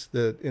movies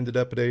that ended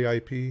up at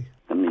AIP?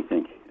 Let me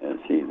think.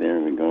 See, there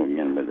we go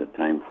again with the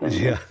time frame.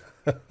 Yeah.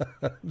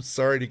 I'm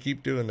sorry to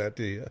keep doing that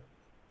to you.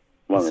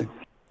 Well,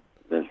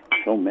 there's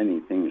so many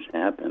things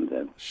happened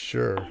that...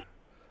 Sure.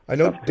 I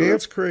know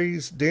Dance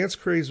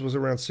Craze was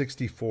around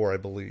 64, I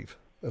believe.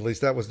 At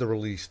least that was the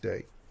release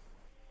date.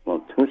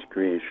 Well, Twist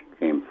Craze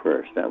came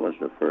first. That was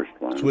the first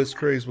one. Twist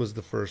Craze was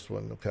the first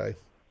one, okay.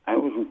 I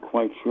wasn't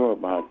quite sure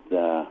about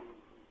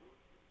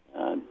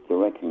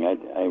directing.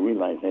 I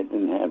realized I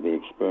didn't have the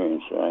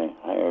experience, so I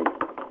hired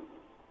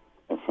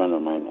a friend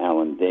of mine,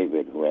 Alan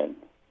David, who had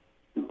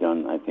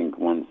done, I think,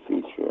 one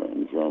feature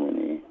in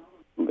Germany,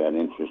 who got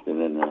interested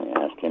in it, and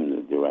I asked him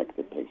to direct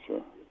the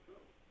picture.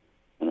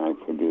 And I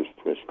produced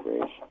Twist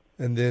Craze.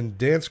 And then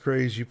Dance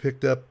Craze, you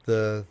picked up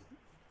the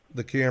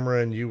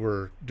camera and you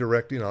were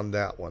directing on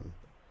that one.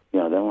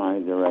 Yeah, that one I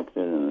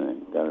directed, and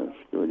I got a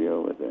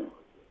studio with a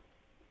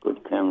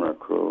good camera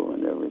crew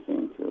and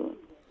everything to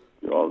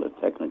do all the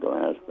technical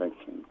aspects.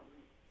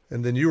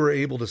 And then you were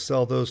able to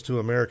sell those to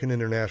American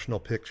International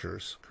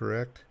Pictures,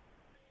 correct?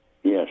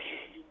 Yes,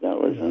 that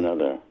was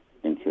another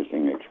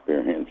interesting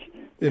experience.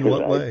 In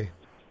what way?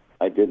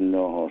 I didn't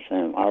know who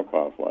Sam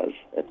Arkoff was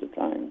at the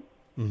time.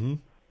 Mm-hmm.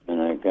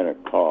 And I got a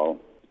call.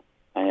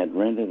 I had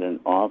rented an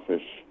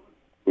office,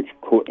 which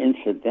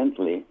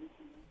coincidentally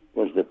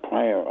was the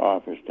prior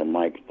office to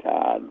Mike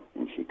Todd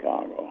in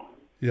Chicago.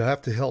 You'll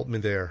have to help me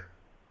there.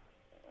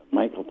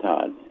 Michael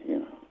Todd,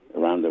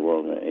 around the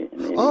world in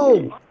 80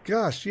 Oh, days.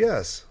 Gosh,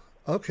 yes.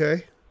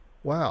 Okay.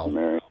 Wow.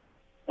 Married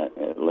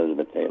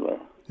Elizabeth Taylor.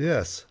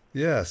 Yes.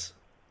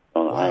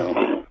 So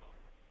wow.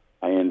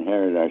 I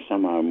inherited, I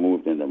somehow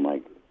moved into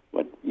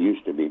what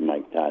used to be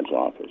Mike Todd's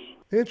office.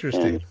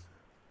 Interesting.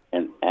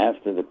 And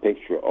after the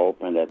picture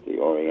opened at the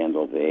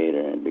Oriental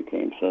Theater and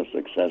became so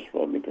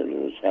successful because it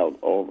was held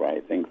over, I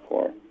think,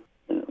 for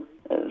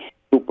a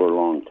super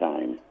long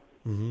time,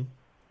 mm-hmm.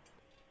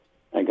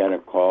 I got a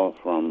call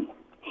from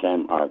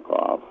Sam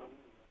Arkoff,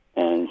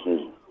 and he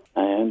says,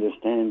 I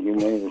understand you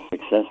made a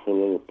successful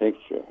little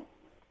picture.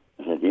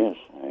 I said, yes,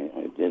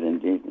 I did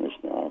indeed,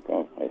 Mr.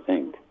 Arkoff, I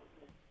think.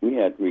 We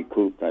had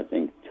recouped, I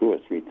think, 2 or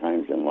 3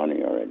 times the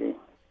money already,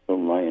 so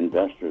my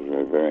investors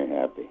were very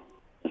happy.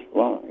 I said,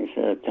 well, he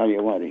said, I'll tell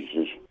you what, he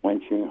says, why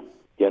don't you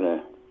get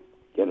a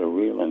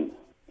reel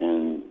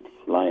and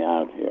fly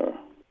out here.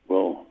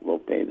 We'll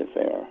pay the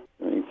fare.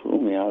 And he flew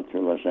me out to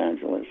Los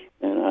Angeles,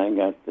 and I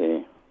got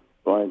the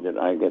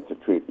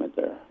treatment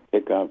there.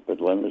 pickup with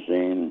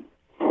limousine.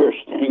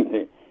 First thing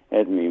they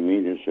had me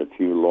meet is a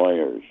few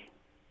lawyers.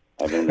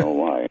 I don't know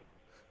why.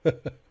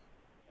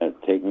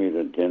 Take me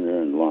to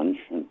dinner and lunch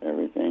and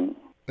everything.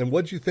 And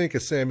what'd you think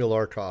of Samuel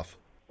Arkoff?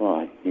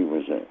 Well, he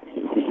was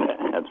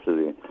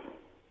absolutely.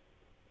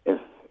 If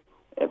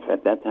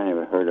at that time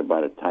I heard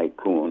about a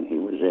tycoon, he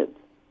was it.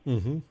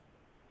 Mm-hmm.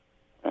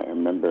 I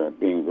remember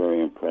being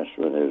very impressed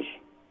with his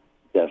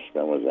desk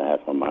that was a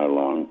half a mile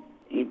long.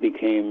 He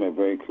became a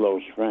very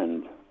close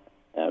friend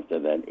after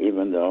that,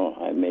 even though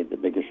I made the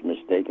biggest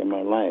mistake in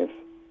my life.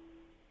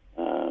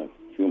 A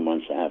few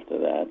months after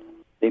that,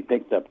 they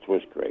picked up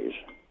Twist Craze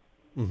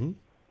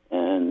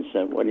and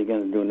said, "What are you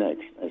going to do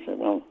next?" I said,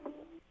 "Well,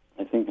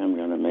 I think I'm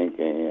going to make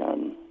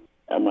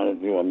I'm going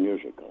to do a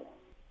musical.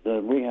 So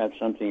we have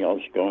something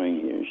else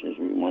going here." He says,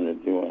 "We want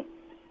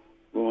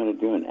to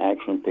do an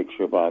action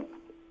picture about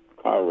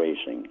car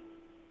racing,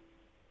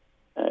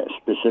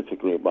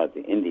 specifically about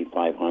the Indy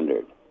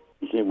 500."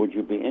 He said, "Would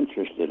you be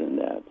interested in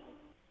that?"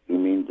 "You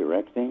mean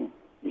directing?"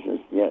 He says,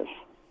 "Yes."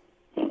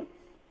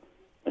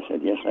 I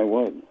said, "Yes, I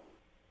would."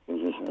 He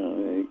says,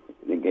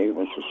 they gave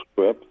us a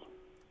script.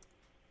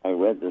 I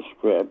read the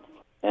script,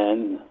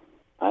 and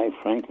I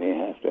frankly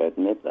have to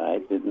admit that I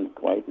didn't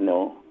quite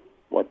know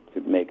what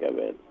to make of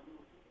it.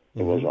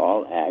 It was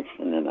all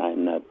action, and I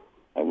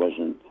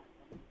wasn't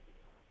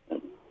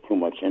too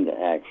much into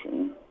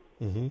action.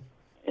 Mm-hmm.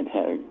 It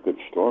had a good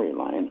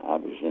storyline.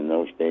 Obviously, in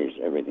those days,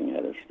 everything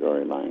had a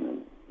storyline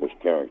and was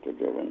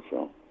character-driven.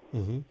 So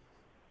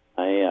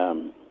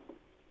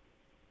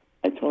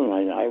I told him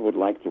I would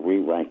like to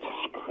rewrite the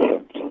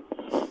script.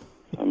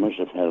 I must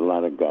have had a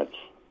lot of guts.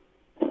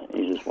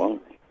 He says, "Well,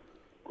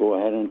 go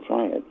ahead and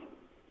try it."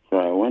 So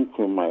I went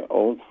to my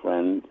old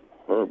friend,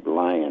 Herb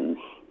Lyons,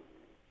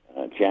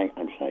 Jack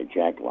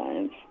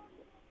Lyons,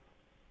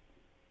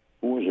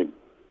 who was a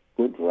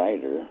good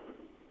writer,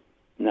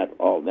 not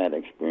all that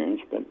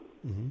experienced, but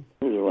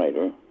he was a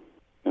writer.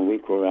 And we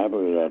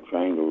collaborated on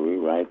trying to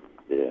rewrite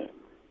the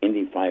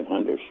Indy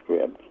 500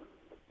 script.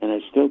 And I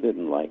still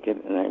didn't like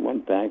it. And I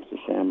went back to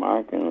Sam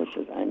Arkin and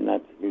said, "I'm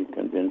not really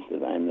convinced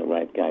that I'm the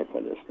right guy for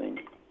this thing.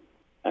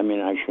 I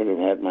mean, I should have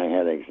had my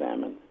head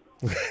examined."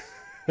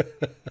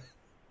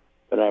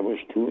 But I was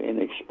too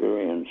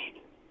inexperienced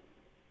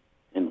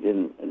and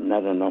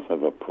not enough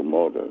of a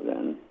promoter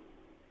then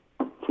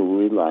to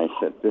realize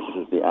that this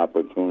is the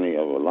opportunity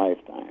of a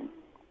lifetime.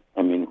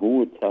 I mean, who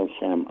would tell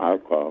Sam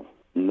Arkoff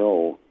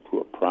no to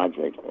a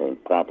project or a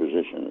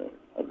proposition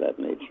of that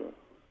nature?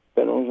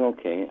 But it was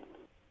okay.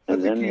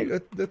 And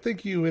I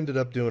think you ended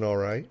up doing all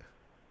right.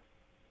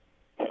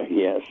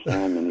 Yes,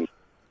 Sam,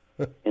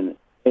 and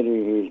later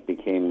he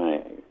became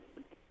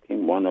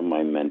one of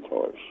my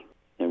mentors,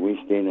 and we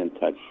stayed in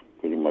touch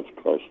pretty much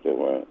close to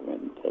her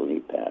until he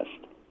passed.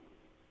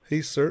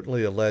 He's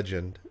certainly a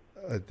legend.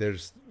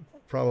 There's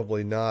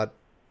probably not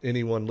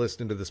anyone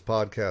listening to this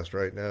podcast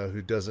right now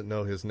who doesn't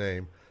know his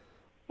name.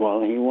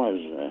 Well, he was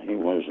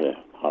a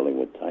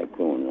Hollywood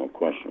tycoon, no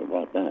question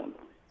about that.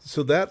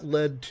 So that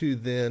led to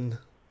then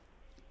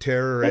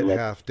Terror at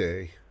Half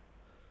Day.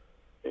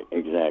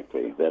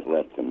 Exactly. That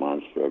led to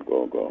Monster A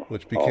Go-Go.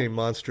 Which became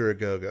Monster A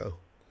Go-Go.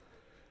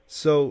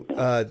 So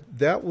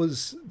that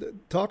was,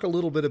 talk a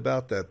little bit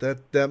about that.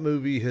 That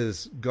movie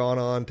has gone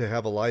on to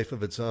have a life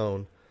of its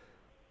own,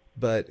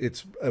 but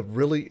it's a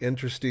really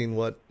interesting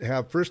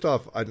first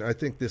off, I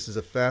think this is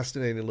a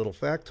fascinating little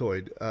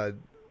factoid.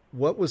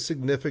 What was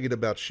significant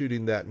about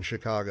shooting that in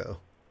Chicago?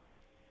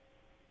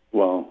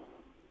 Well,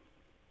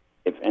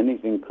 if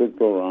anything could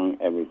go wrong,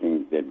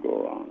 everything did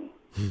go wrong.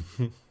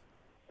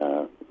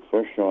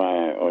 First show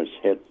I was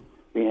hit,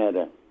 we had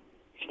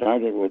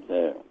started with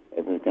it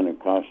was going to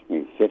cost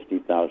me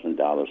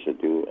 $50,000 to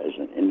do as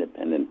an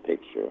independent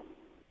picture.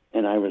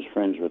 And I was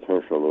friends with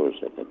Herschel Lewis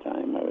at the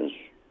time. I was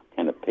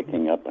kind of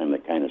picking up on the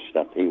kind of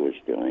stuff he was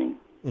doing.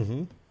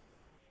 Mm-hmm.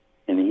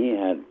 And he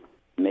had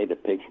made a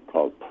picture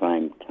called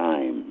Prime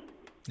Time.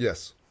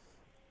 Yes.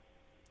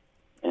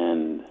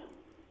 And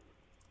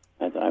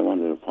I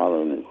wanted to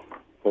follow in his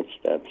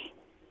footsteps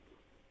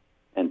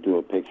and do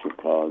a picture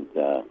called,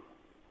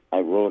 I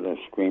wrote a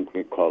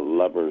screenplay called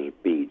Lover's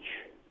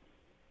Beach,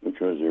 which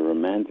was a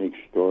romantic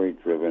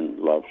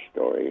story-driven love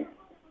story,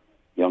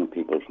 young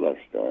people's love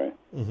story.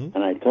 Mm-hmm.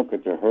 And I took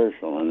it to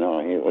Herschel, and no,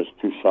 it was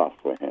too soft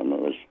for him.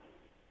 It was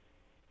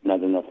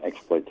not enough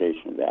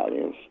exploitation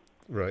values.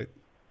 Right.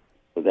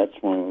 So that's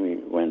when we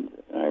went,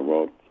 I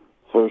wrote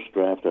first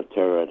draft of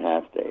Terror at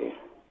Half Day.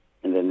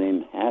 And the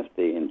name Half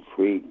Day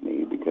intrigued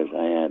me because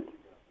I had,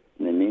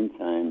 in the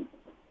meantime,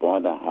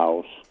 bought a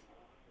house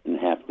in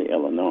Half Day,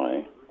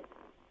 Illinois.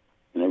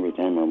 And every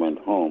time I went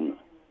home,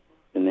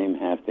 the name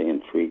Half Day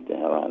intrigued the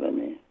hell out of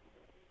me.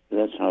 So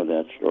that's how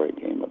that story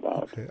came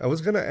about. Okay. I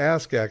was going to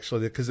ask,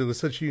 actually, because it was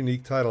such a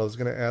unique title, I was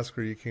going to ask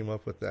where you came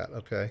up with that.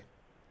 Okay.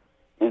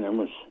 And it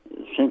was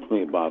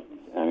simply about,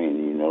 I mean,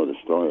 you know the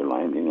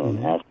storyline, you know, an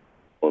astronaut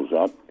goes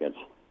up, gets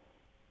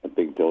a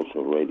big dose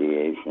of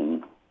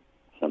radiation,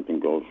 something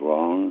goes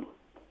wrong,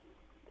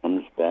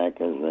 comes back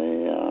as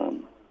a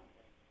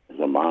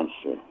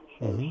monster,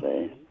 so to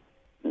say.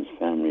 his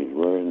family's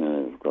word, and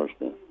then, of course,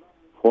 the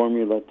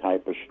formula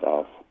type of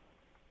stuff.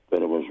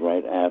 But it was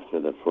right after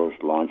the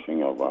first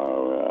launching of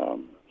our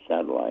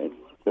satellite.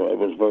 So it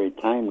was very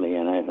timely,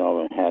 and I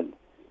thought it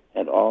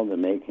had all the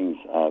makings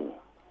of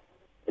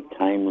a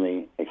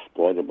timely,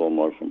 exploitable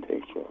motion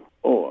picture.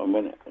 Oh, and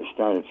when I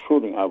started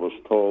shooting, I was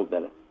told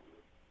that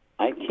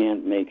I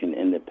can't make an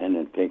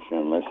independent picture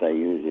unless I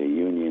use a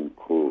union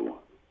crew.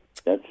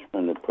 That's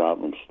when the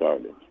problem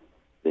started.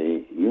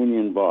 The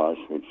union boss,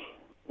 which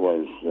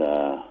was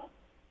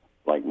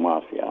like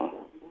mafia,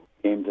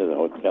 came to the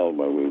hotel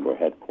where we were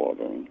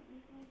headquartering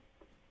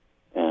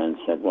and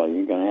said, well,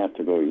 you're going to have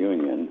to go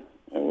union,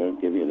 and we'll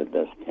give you the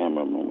best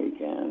cameraman we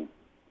can,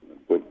 a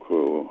good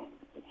crew,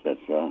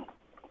 etc.,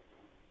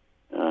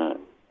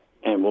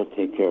 and we'll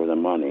take care of the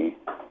money.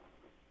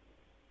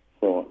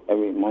 So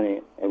every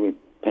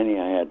penny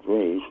I had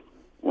raised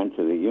went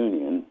to the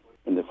union,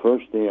 and the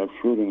first day of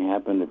shooting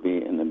happened to be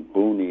in the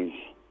boonies,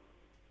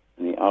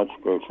 in the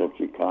outskirts of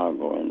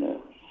Chicago, in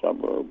the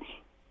suburbs,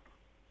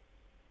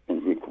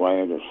 and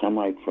required a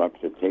semi-truck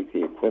to take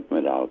the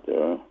equipment out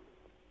there,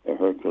 a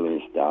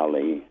Hercules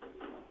Dolly,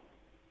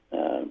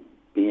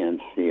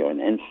 BNC or an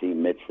NC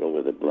Mitchell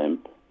with a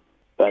blimp.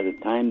 By the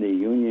time the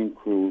union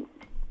crew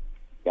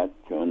got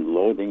to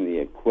unloading the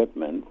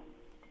equipment,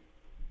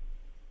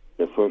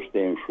 the first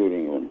day of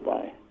shooting went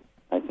by.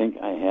 I think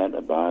I had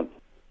about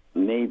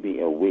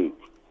maybe a week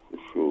to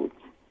shoot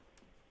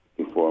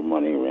before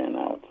money ran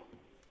out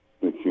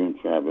with June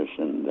Travis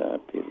and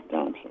Peter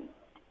Thompson.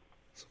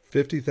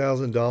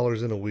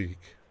 $50,000 in a week.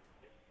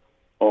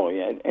 Oh,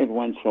 yeah, it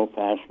went so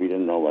fast we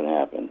didn't know what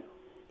happened.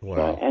 Wow.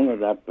 So I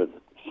ended up with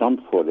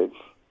some footage,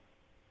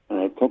 and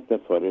I took the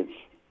footage,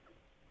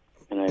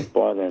 and I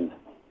bought an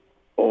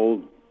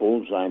old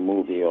Bullseye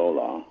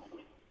moviola,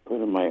 put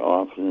it in my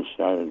office, and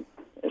started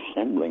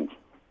assembling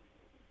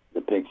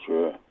the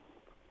picture.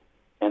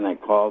 And I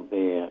called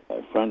a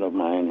friend of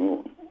mine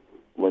who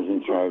was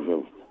in charge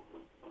of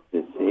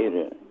the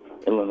theater,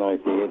 Illinois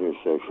Theater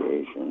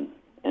Association,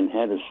 and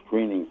had a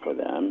screening for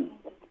them.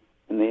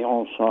 And they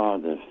all saw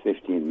the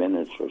 15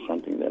 minutes or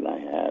something that I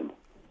had.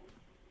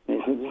 And they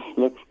said, this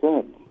looks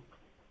good.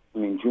 I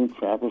mean, June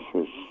Travis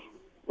was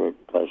very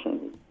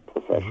pleasant,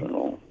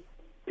 professional.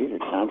 Peter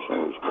Thompson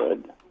was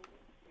good.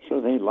 So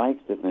they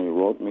liked it, and they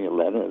wrote me a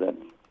letter that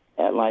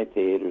Allied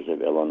Theaters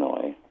of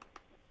Illinois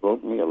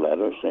wrote me a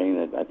letter saying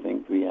that I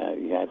think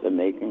you have the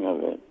making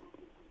of it.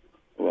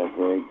 It was a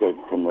very good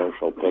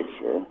commercial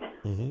picture.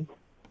 Mm-hmm.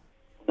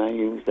 And I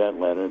used that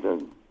letter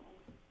to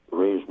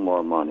raise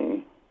more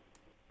money.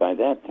 By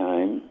that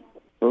time,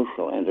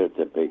 Herschel entered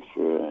the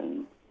picture,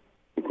 and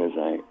because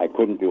I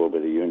couldn't do it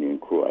with a union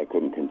crew, I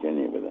couldn't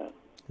continue with that.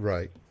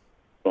 Right.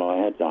 So I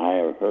had to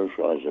hire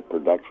Herschel as a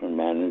production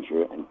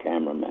manager and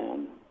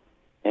cameraman,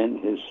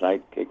 and his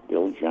sidekick,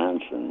 Bill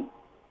Johnson,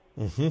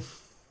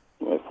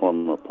 a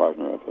former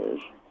partner of his.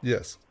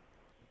 Yes.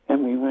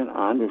 And we went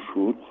on to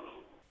shoot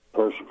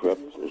per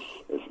script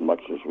as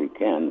much as we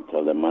can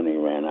until the money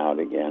ran out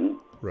again.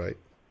 Right.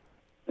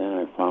 Then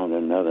I found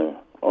another.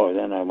 Oh,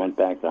 then I went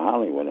back to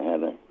Hollywood. I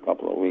had a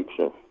couple of weeks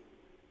of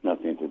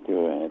nothing to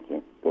do. I had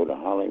to go to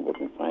Hollywood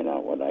and find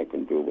out what I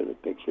can do with a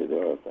picture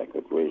there, if I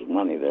could raise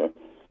money there.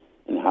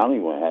 And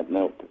Hollywood had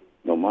no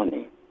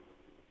money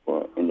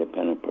for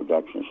independent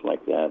productions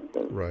like that.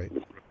 Right.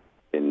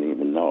 Didn't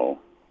even know.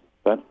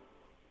 But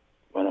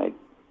what I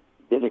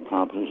did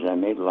accomplish is I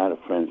made a lot of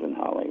friends in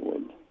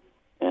Hollywood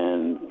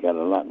and got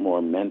a lot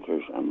more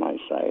mentors on my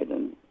side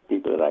and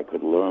people that I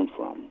could learn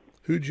from.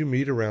 Who'd you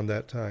meet around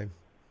that time?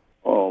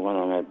 Oh, one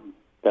of my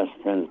best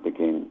friends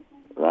became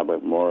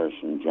Robert Morris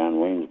and John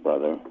Wayne's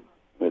brother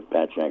with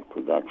Patchak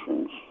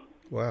Productions.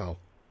 Wow.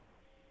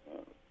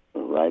 The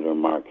writer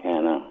Mark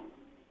Hanna.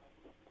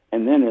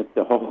 And then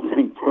the whole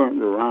thing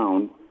turned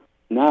around.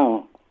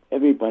 Now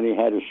everybody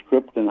had a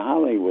script in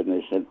Hollywood, and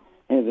they said,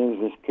 hey, there's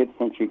this kid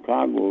from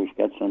Chicago who's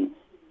got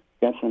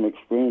some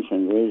experience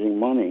in raising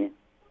money.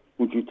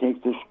 Would you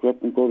take this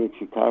script and go to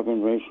Chicago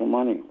and raise some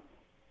money?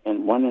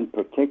 And one in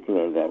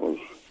particular that was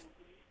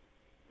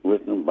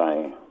written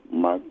by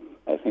Mark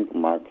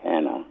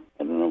Hanna.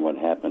 I don't know what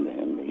happened to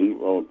him.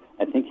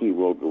 I think he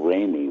wrote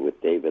Raimi with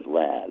David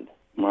Ladd,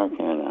 Mark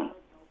Hanna.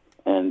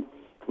 And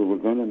we were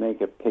going to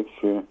make a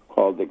picture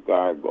called The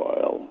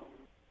Gargoyle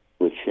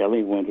with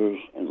Shelley Winters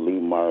and Lee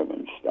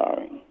Marvin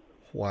starring.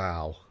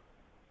 Wow.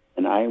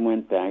 And I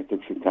went back to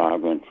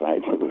Chicago and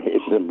tried to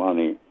raise the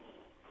money,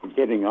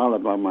 forgetting all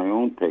about my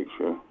own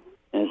picture.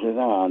 And I said,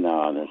 oh,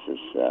 no, this is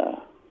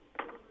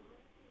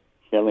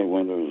Shelley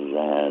Winters is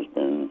a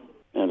has-been.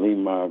 And Lee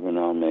Marvin,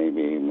 oh,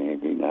 maybe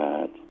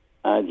not.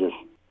 I just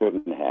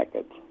couldn't hack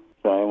it.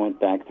 So I went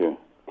back to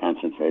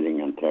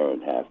concentrating on Terror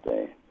at Half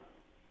Day,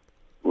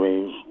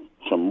 raised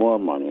some more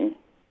money,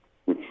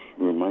 which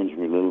reminds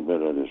me a little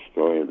bit of the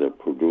story of the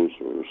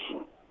producers.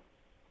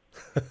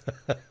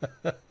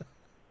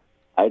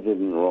 I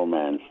didn't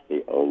romance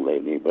the old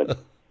lady, but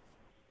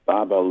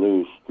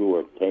Babalu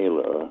Stewart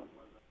Taylor,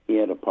 he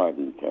had a part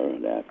in Terror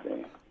at Half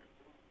Day.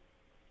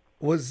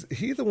 Was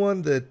he the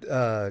one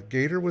that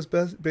Gator was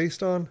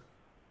based on?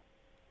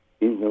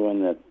 He's the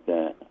one that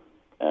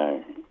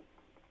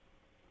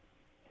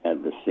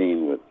had the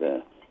scene with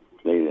the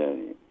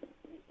lady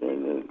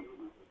that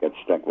got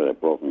stuck with a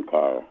broken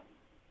car.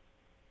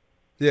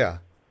 Yeah.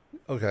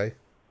 Okay.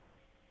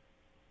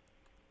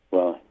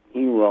 Well,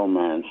 he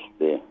romanced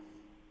the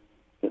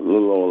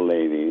little old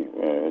lady,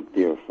 a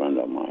dear friend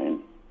of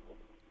mine,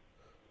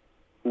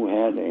 who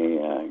had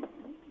a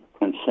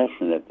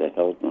concession at the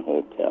Hilton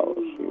Hotel.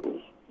 She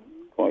was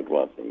quite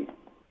wealthy.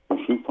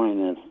 She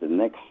financed the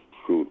next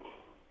shoot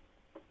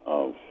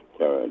of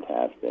Terror at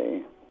Half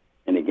Day.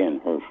 And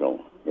again,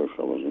 Herschel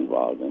was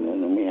involved in it.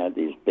 And we had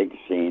these big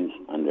scenes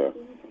under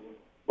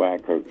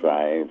Wacker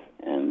Drive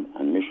and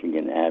on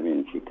Michigan Avenue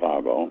in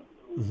Chicago.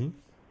 Mm-hmm.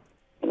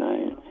 And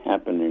I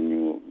happen to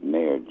know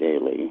Mayor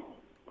Daley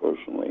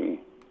personally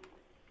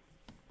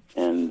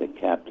and the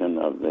captain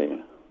of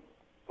the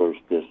first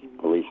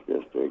police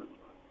district.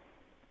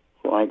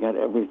 So I got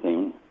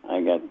everything.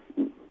 I got,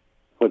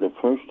 for the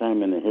first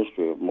time in the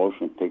history of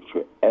motion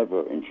picture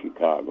ever in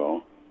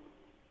Chicago,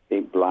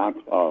 they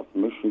blocked off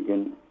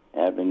Michigan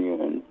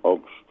Avenue and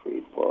Oak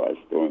Street for us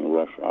during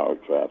rush hour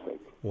traffic.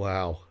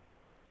 Wow.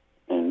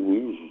 And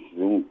we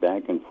zoomed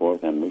back and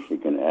forth on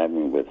Michigan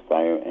Avenue with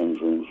fire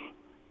engines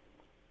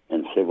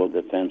and civil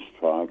defense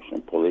trucks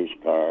and police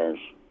cars,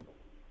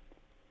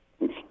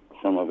 which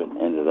some of it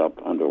ended up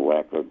under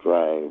Wacker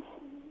Drive.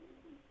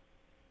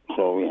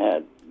 So we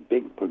had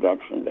big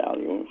production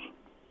values,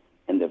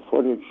 and the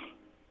footage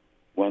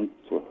went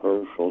to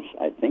Herschel's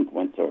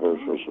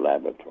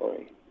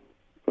laboratory,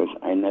 because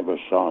I never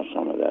saw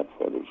some of that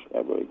footage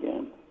ever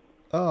again.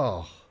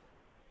 Oh,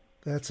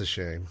 that's a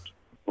shame.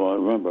 Well,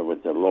 remember,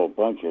 with the low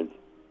budget,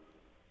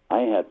 I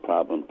had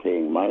problem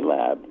paying my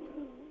lab,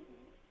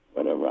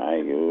 whatever I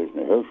used,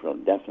 and Herschel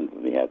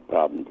definitely had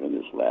problems in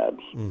his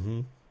labs.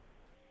 Mm-hmm.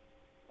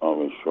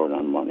 Always short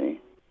on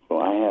money. So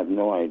I have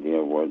no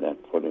idea where that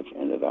footage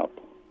ended up.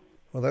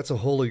 Well, that's a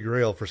holy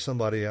grail for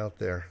somebody out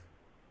there.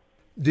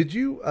 Did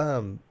you,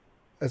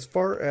 as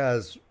far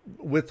as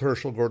with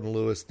Herschel Gordon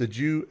Lewis, did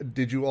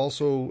you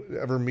also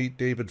ever meet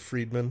David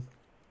Friedman,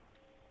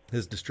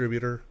 his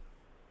distributor?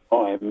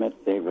 Oh, I've met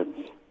David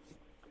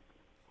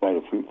quite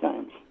a few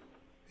times.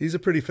 He's a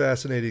pretty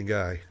fascinating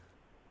guy.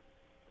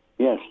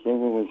 Yes, David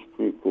was a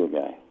pretty cool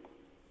guy.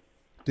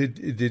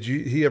 Did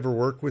he ever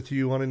work with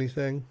you on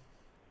anything?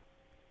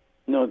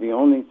 No, the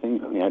only thing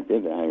I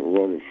did, I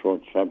wrote a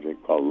short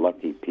subject called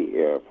Lucky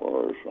Pierre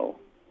for Herschel.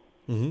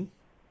 Mm-hmm.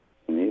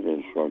 And he did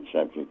a short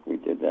subject. We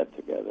did that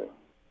together.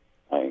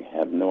 I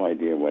have no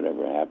idea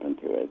whatever happened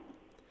to it.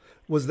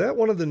 Was that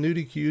one of the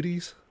Nudie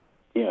Cuties?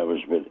 Yeah,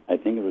 I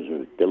think it was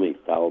with Billy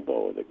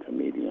Falbo, the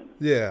comedian.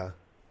 Yeah.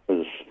 It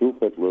was a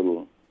stupid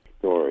little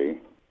story.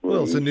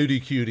 Well, it's a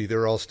Nudie Cutie.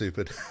 They're all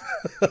stupid.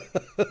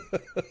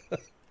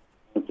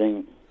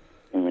 And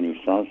when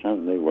he saw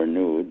something, they were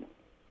nude.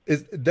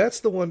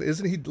 That's the one,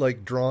 isn't he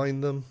like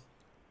drawing them?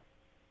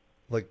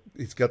 Like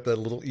he's got that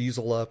little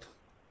easel up.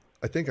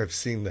 I think I've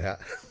seen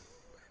that.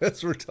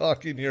 As we're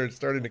talking here, it's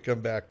starting to come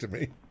back to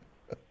me.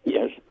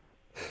 Yes.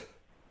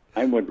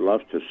 I would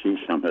love to see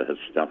some of that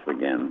stuff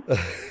again.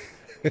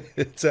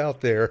 It's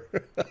out there.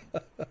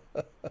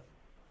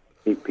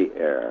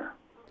 PPR.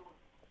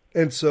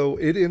 And so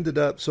it ended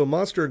up,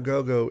 Monster and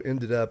Go-Go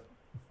ended up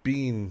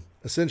being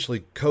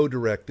essentially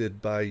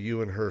co-directed by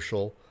you and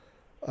Herschel.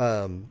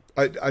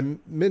 I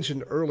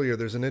mentioned earlier,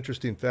 there's an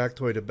interesting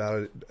factoid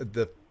about it.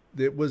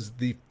 It was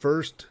the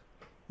first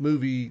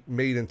movie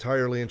made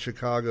entirely in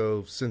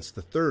Chicago since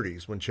the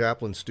 30s when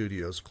Chaplin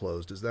Studios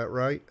closed. Is that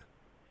right?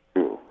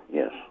 True,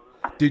 yes.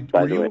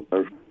 By the way,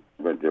 Herschel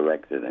never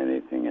directed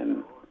anything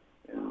in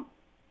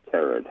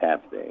Terror at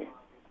Half Day.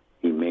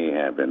 He may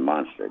have been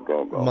Monster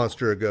Go-Go.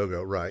 Monster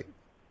Go-Go, right.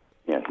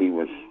 Yeah, he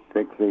was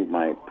strictly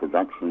my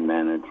production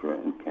manager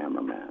and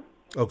cameraman.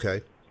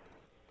 Okay.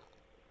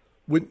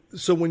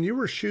 When you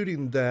were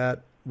shooting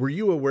that, were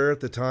you aware at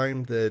the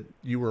time that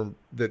you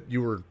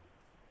were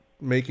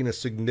making a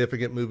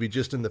significant movie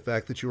just in the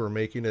fact that you were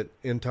making it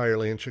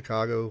entirely in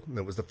Chicago? And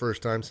it was the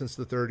first time since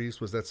the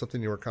 30s. Was that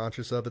something you were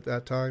conscious of at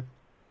that time?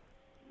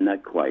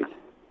 Not quite.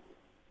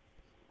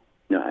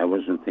 No, I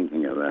wasn't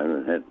thinking of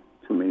that. I had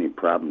too many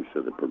problems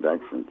for the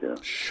production, too.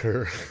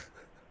 Sure.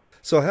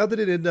 So how did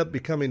it end up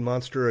becoming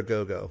Monster a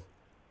Go-Go?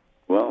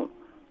 Well,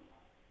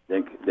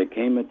 there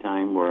came a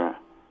time where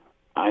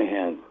I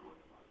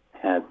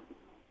had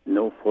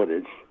no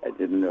footage. I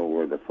didn't know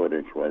where the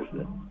footage was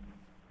that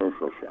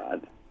Herschel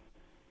shot.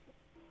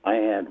 I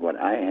had what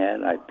I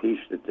had. I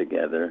pieced it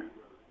together,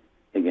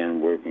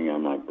 again, working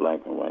on my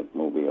black and white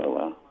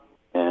Moviola.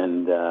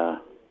 And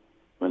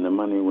when the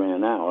money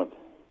ran out,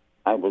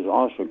 I was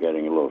also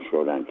getting a little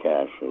short on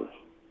cash.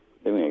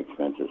 Living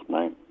expenses.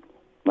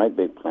 My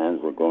big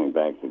plans were going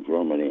back to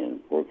Germany and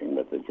working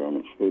with the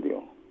German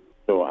studio.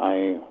 So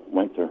I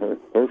went to her.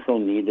 Herschel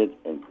needed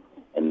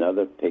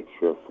another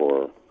picture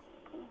for,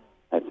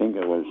 I think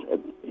it was,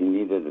 he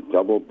needed a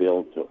double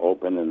bill to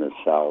open in the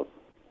South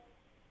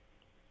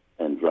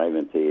and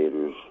drive-in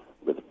theaters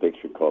with a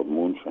picture called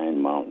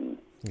Moonshine Mountain.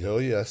 Oh,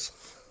 yes.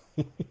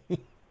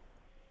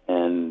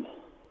 And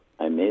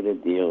I made a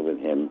deal with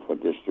him for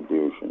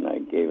distribution. I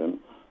gave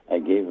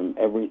him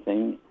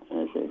everything.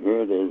 I said,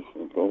 here it is.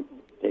 Go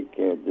take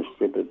care,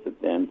 distribute the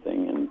damn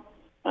thing, and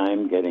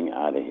I'm getting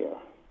out of here.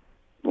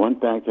 Went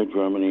back to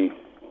Germany,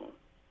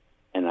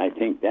 and I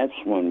think that's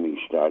when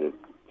we started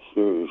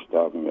serious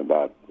talking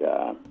about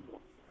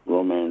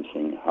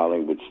romancing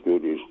Hollywood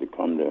studios to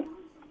come to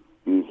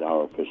use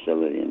our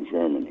facility in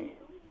Germany.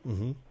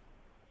 Mm-hmm.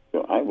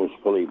 So I was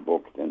fully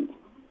booked, and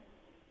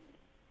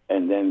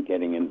then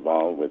getting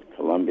involved with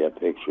Columbia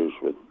Pictures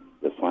with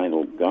The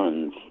Final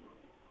Guns,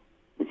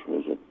 which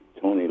was a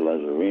Tony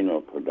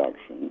Lazzarino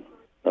production.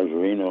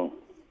 Lazzarino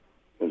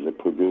was the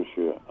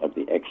producer of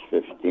the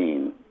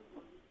X-15,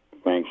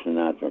 Frank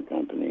Sinatra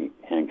Company,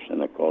 Hank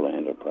Sinacola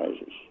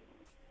Enterprises,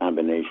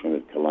 combination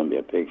with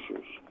Columbia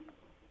Pictures.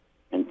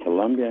 And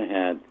Columbia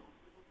had,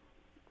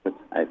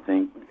 I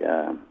think,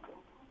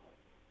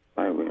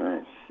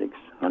 probably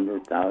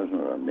 600,000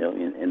 or $1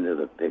 million into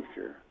the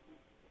picture.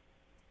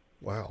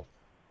 Wow.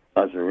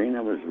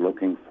 Lazzarino was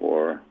looking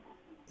for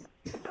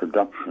a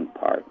production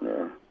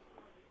partner,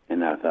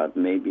 and I thought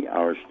maybe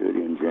our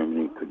studio in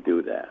Germany could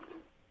do that,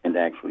 and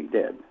actually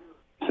did.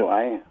 So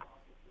I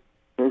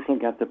personally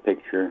got the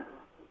picture,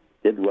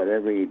 did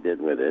whatever he did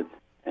with it,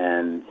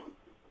 and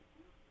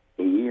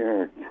a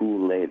year or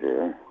two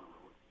later,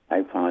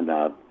 I found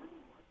out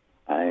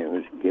I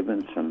was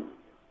given some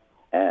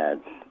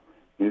ads,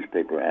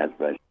 newspaper ads,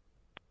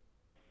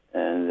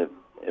 and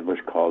it was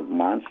called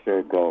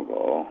Monster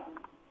Go-Go.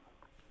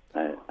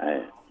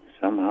 I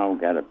somehow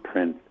got a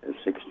print, a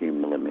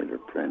 16-millimeter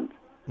print,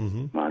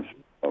 Mm-hmm. Monster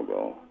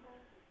Go-Go,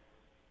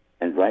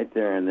 and right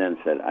there and then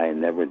said, I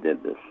never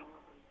did this.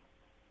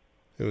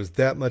 It was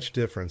that much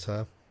difference,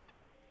 huh?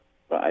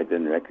 But I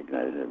didn't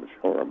recognize it. It was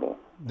horrible.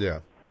 Yeah.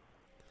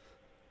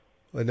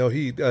 I know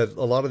a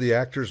lot of the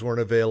actors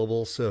weren't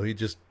available, so he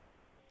just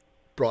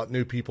brought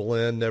new people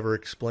in, never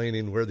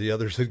explaining where the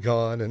others had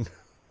gone, and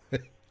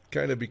it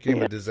kind of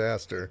became a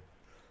disaster.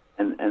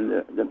 And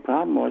the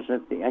problem was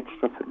that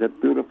the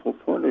beautiful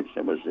footage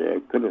that was there,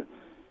 it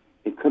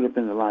could have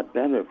been a lot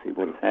better if he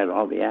would have had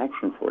all the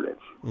action footage.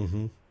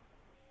 Mm-hmm.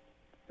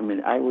 I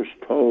mean, I was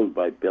told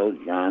by Bill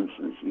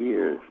Johnson's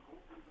years,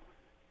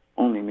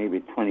 only maybe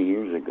 20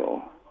 years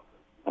ago,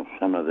 of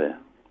some of the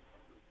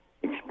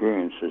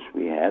experiences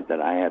we had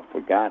that I had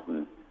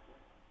forgotten.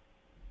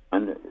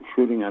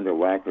 Shooting under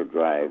Wacker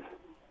Drive,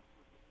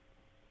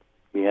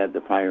 we had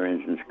the fire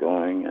engines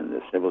going and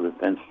the civil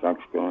defense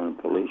trucks going and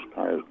police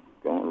cars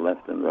going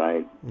left and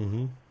right.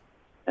 Mm-hmm.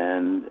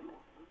 And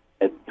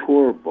a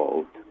tour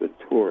boat with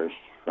tourists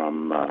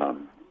from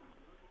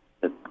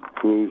that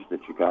cruised the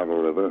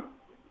Chicago River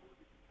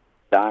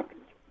docked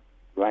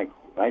right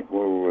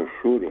where we were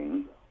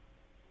shooting,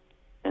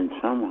 and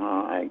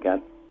somehow I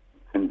got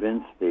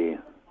convinced the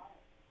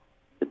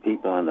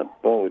people on the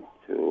boat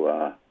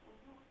to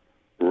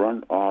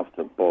run off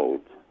the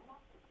boat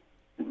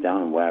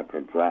down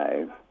Wacker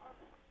Drive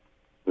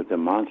with the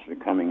monster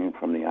coming in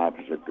from the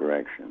opposite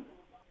direction,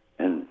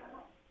 and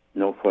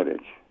no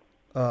footage.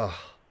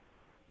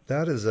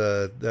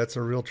 That's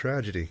a real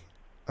tragedy.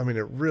 I mean,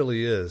 it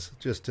really is.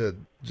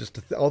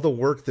 All the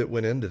work that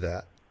went into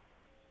that.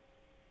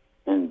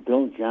 And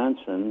Bill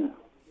Johnson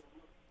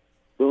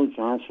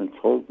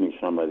told me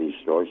some of these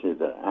stories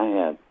that I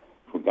had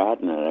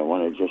forgotten and I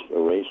want to just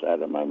erase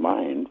out of my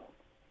mind.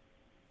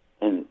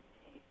 And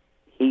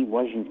he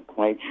wasn't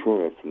quite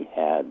sure if he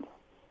had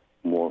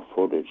more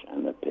footage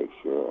on the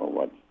picture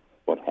or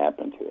what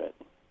happened to it.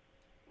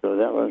 So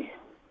that was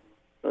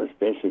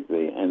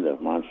basically the end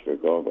of Monster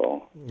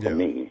Go-Go for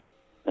me.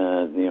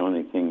 The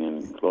only thing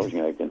in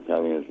closing I can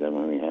tell you is that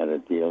when we had a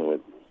deal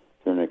with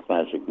Turner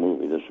Classic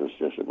Movie, this was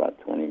just about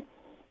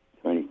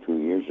 22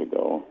 years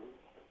ago,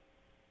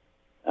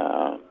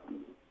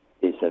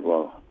 they said,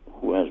 well,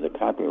 who has the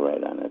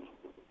copyright on it?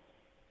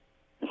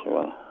 I said,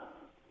 well,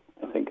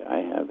 I think I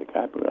have the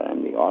copyright.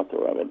 I'm the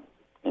author of it.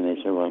 And they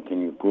said, well,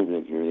 can you prove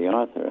that you're the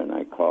author? And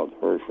I called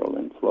Herschel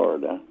in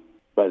Florida.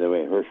 By the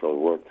way, Herschel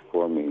worked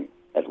for me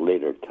at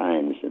later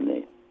times in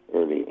the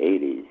early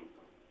 80s.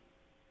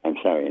 I'm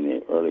sorry, in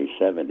the early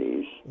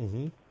 70s.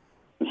 Mm-hmm.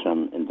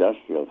 Some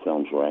industrial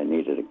films where I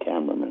needed a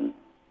cameraman.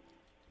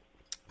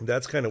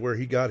 That's kind of where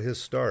he got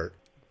his start.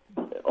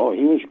 Oh,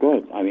 he was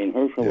good. I mean,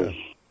 Herschel was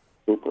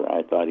super.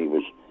 I thought he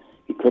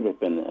could have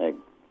been an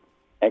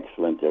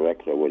excellent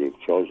director, would have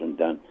chosen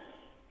to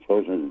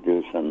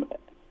do some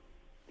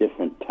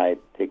different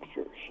type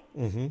pictures.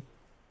 Mm-hmm.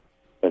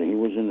 But he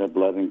was in the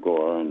blood and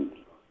gore and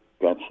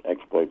guts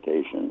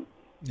exploitation.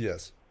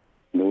 Yes.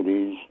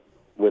 Nudies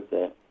with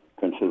the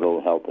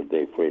considerable help of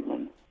Dave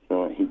Friedman.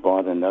 So he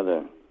bought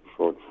another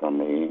short from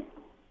me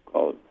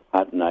called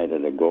Hot Night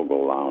at a Go-Go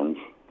Lounge,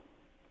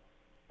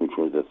 which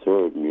was the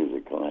third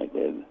musical I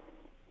did.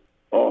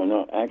 Oh,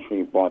 no, actually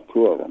he bought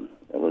two of them.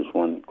 There was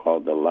one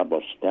called the La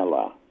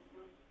Bostella.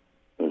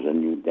 It was a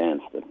new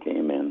dance that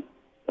came in.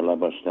 The La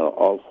Bostella,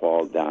 All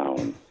Fall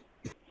Down.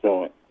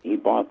 So he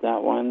bought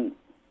that one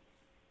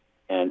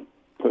and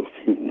put a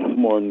few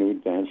more new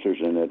dancers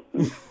in it.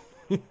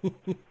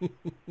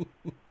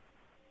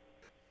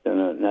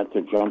 And, not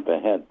to jump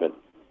ahead, but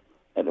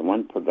at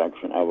one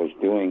production, I was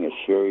doing a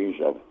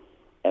series of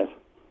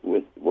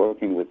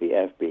working with the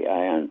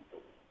FBI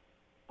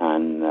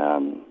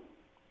on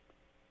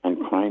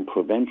crime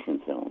prevention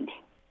films,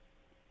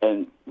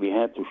 and we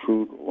had to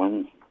shoot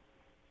one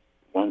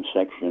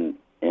section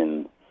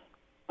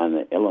on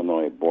the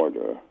Illinois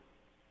border.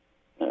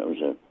 It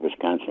was a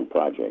Wisconsin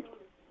project,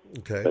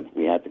 Okay. but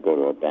we had to go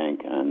to a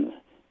bank, and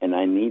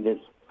I needed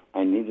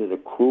a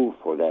crew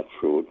for that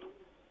shoot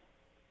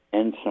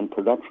and some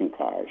production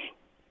cars.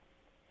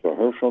 So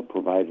Herschel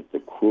provided the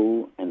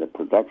crew and the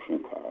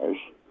production cars.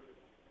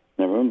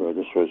 Now remember,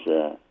 this was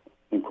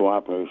in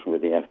cooperation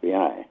with the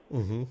FBI.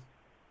 Mm-hmm.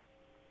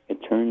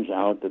 It turns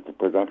out that the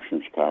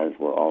production cars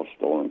were all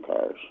stolen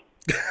cars.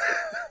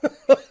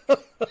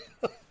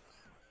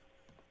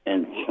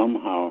 And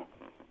somehow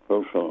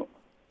Herschel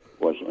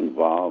was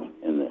involved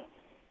in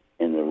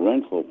the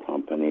rental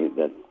company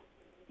that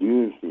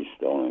used these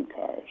stolen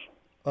cars.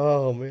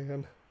 Oh,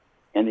 man.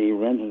 And he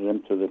rented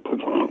them to the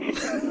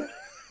production.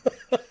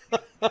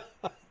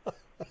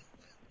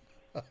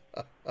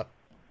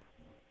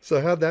 So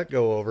how'd that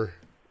go over?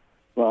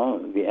 Well,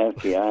 the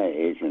FBI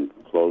agent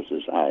closed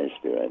his eyes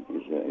to it.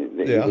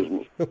 He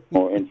was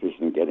more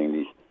interested in getting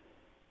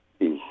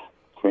these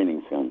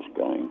training films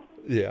going,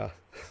 Yeah.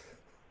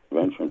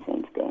 prevention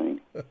films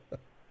going.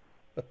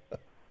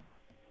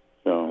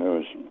 So it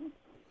was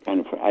kind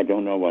of, I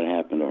don't know what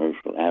happened to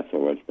Herschel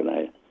afterwards, but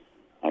I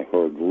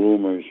heard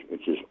rumors,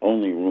 which is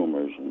only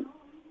rumors, and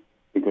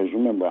because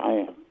remember,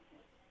 I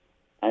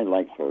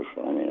liked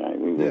Herschel. I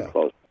mean, we were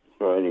close.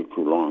 It's already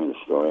too long, the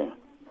story.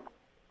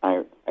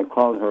 I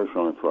called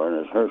Herschel in Florida,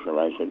 and as Herschel,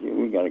 I said,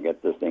 we got to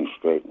get this thing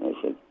straight. And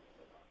I said,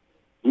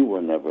 you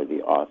were never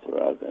the author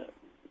of the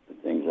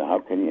things. How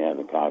can you have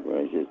a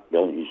copyright? He says,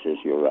 Bill, he says,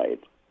 you're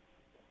right.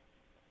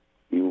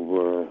 You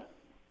were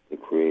the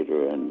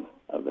creator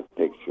of the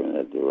picture and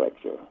the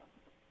director.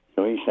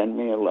 So he sent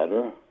me a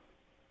letter,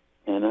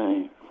 and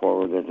I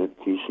forwarded it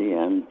to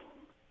TCM,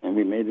 and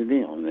we made a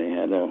deal. And they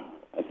had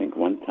I think,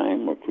 1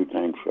 time or 2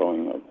 times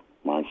showing of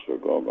Monster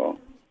Go-Go.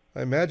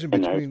 I imagine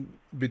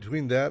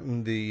between that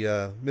and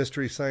the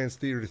Mystery Science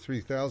Theater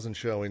 3000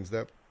 showings,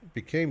 that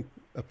became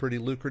a pretty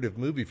lucrative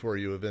movie for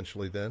you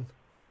eventually then.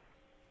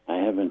 I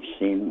haven't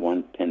seen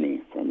 1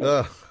 penny from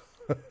it.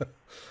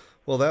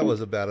 Well, that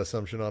was a bad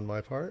assumption on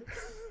my part.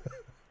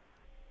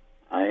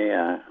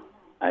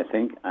 I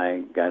think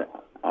I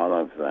got out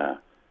of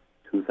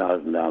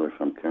 $2,000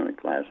 from Current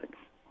Classics.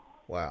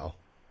 Wow.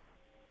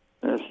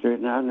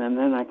 Straightened out, and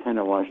then I kind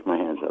of washed my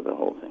hands of the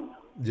whole thing.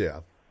 Yeah.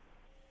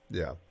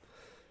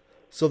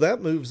 So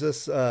that moves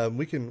us.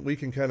 We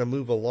can kind of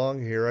move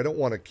along here. I don't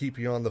want to keep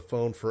you on the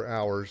phone for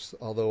hours,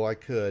 although I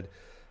could.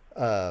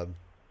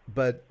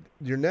 But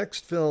your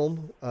next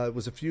film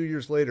was a few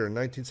years later, in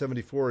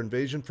 1974,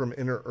 Invasion from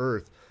Inner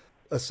Earth.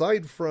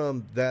 Aside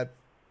from that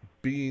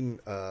being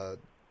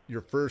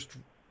your first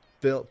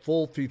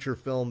full feature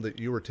film that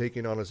you were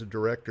taking on as a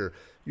director,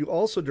 you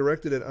also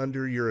directed it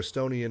under your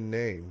Estonian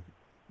name.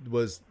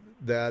 Was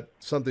that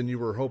something you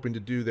were hoping to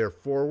do there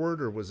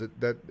forward, or was it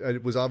that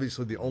it was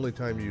obviously the only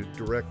time you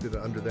directed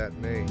under that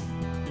name?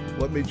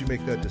 What made you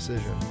make that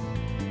decision?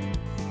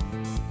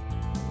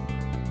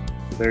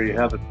 There you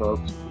have it,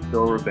 folks.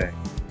 Bill Rebane.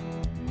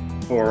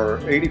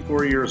 For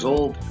 84 years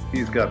old,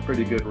 he's got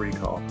pretty good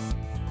recall.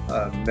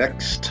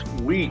 Next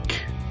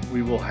week,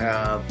 we will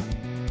have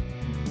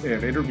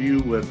an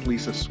interview with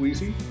Lisa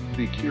Sweezy,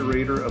 the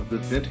curator of the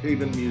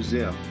Venthaven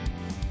Museum.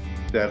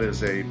 That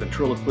is a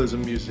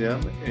ventriloquism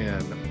museum in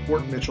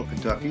Fort Mitchell,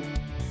 Kentucky.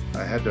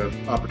 I had the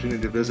opportunity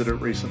to visit it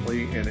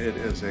recently, and it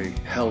is a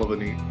hell of a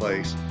neat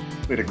place.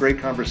 We had a great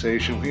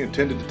conversation. We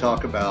intended to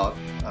talk about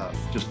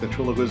just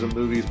ventriloquism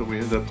movies, but we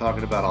ended up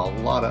talking about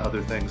a lot of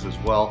other things as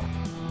well.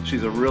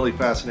 She's a really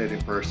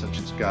fascinating person.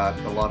 She's got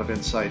a lot of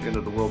insight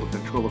into the world of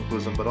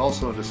ventriloquism, but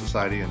also into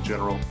society in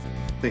general.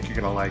 I think you're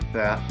going to like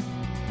that.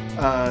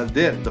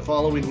 Then, the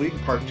following week,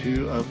 part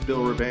 2 of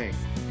Bill Rebane.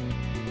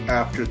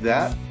 After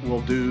that,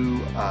 we'll do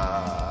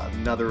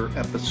another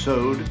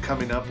episode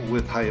coming up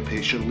with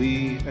Hypatia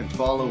Lee, and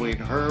following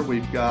her,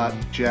 we've got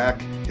Jack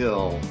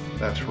Hill.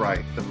 That's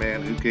right, the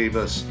man who gave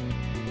us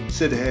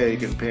Sid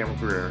Haig and Pam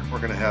Grier. We're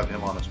going to have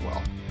him on as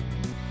well.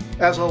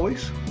 As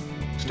always,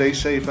 stay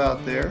safe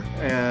out there,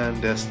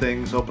 and as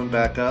things open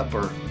back up,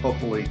 or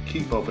hopefully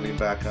keep opening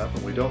back up,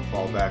 and we don't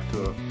fall back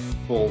to a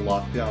full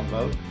lockdown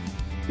mode,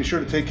 be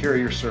sure to take care of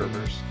your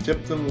servers.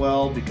 Tip them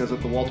well, because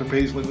at the Walter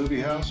Paisley Movie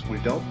House, we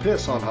don't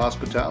piss on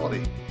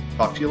hospitality.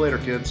 Talk to you later,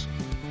 kids.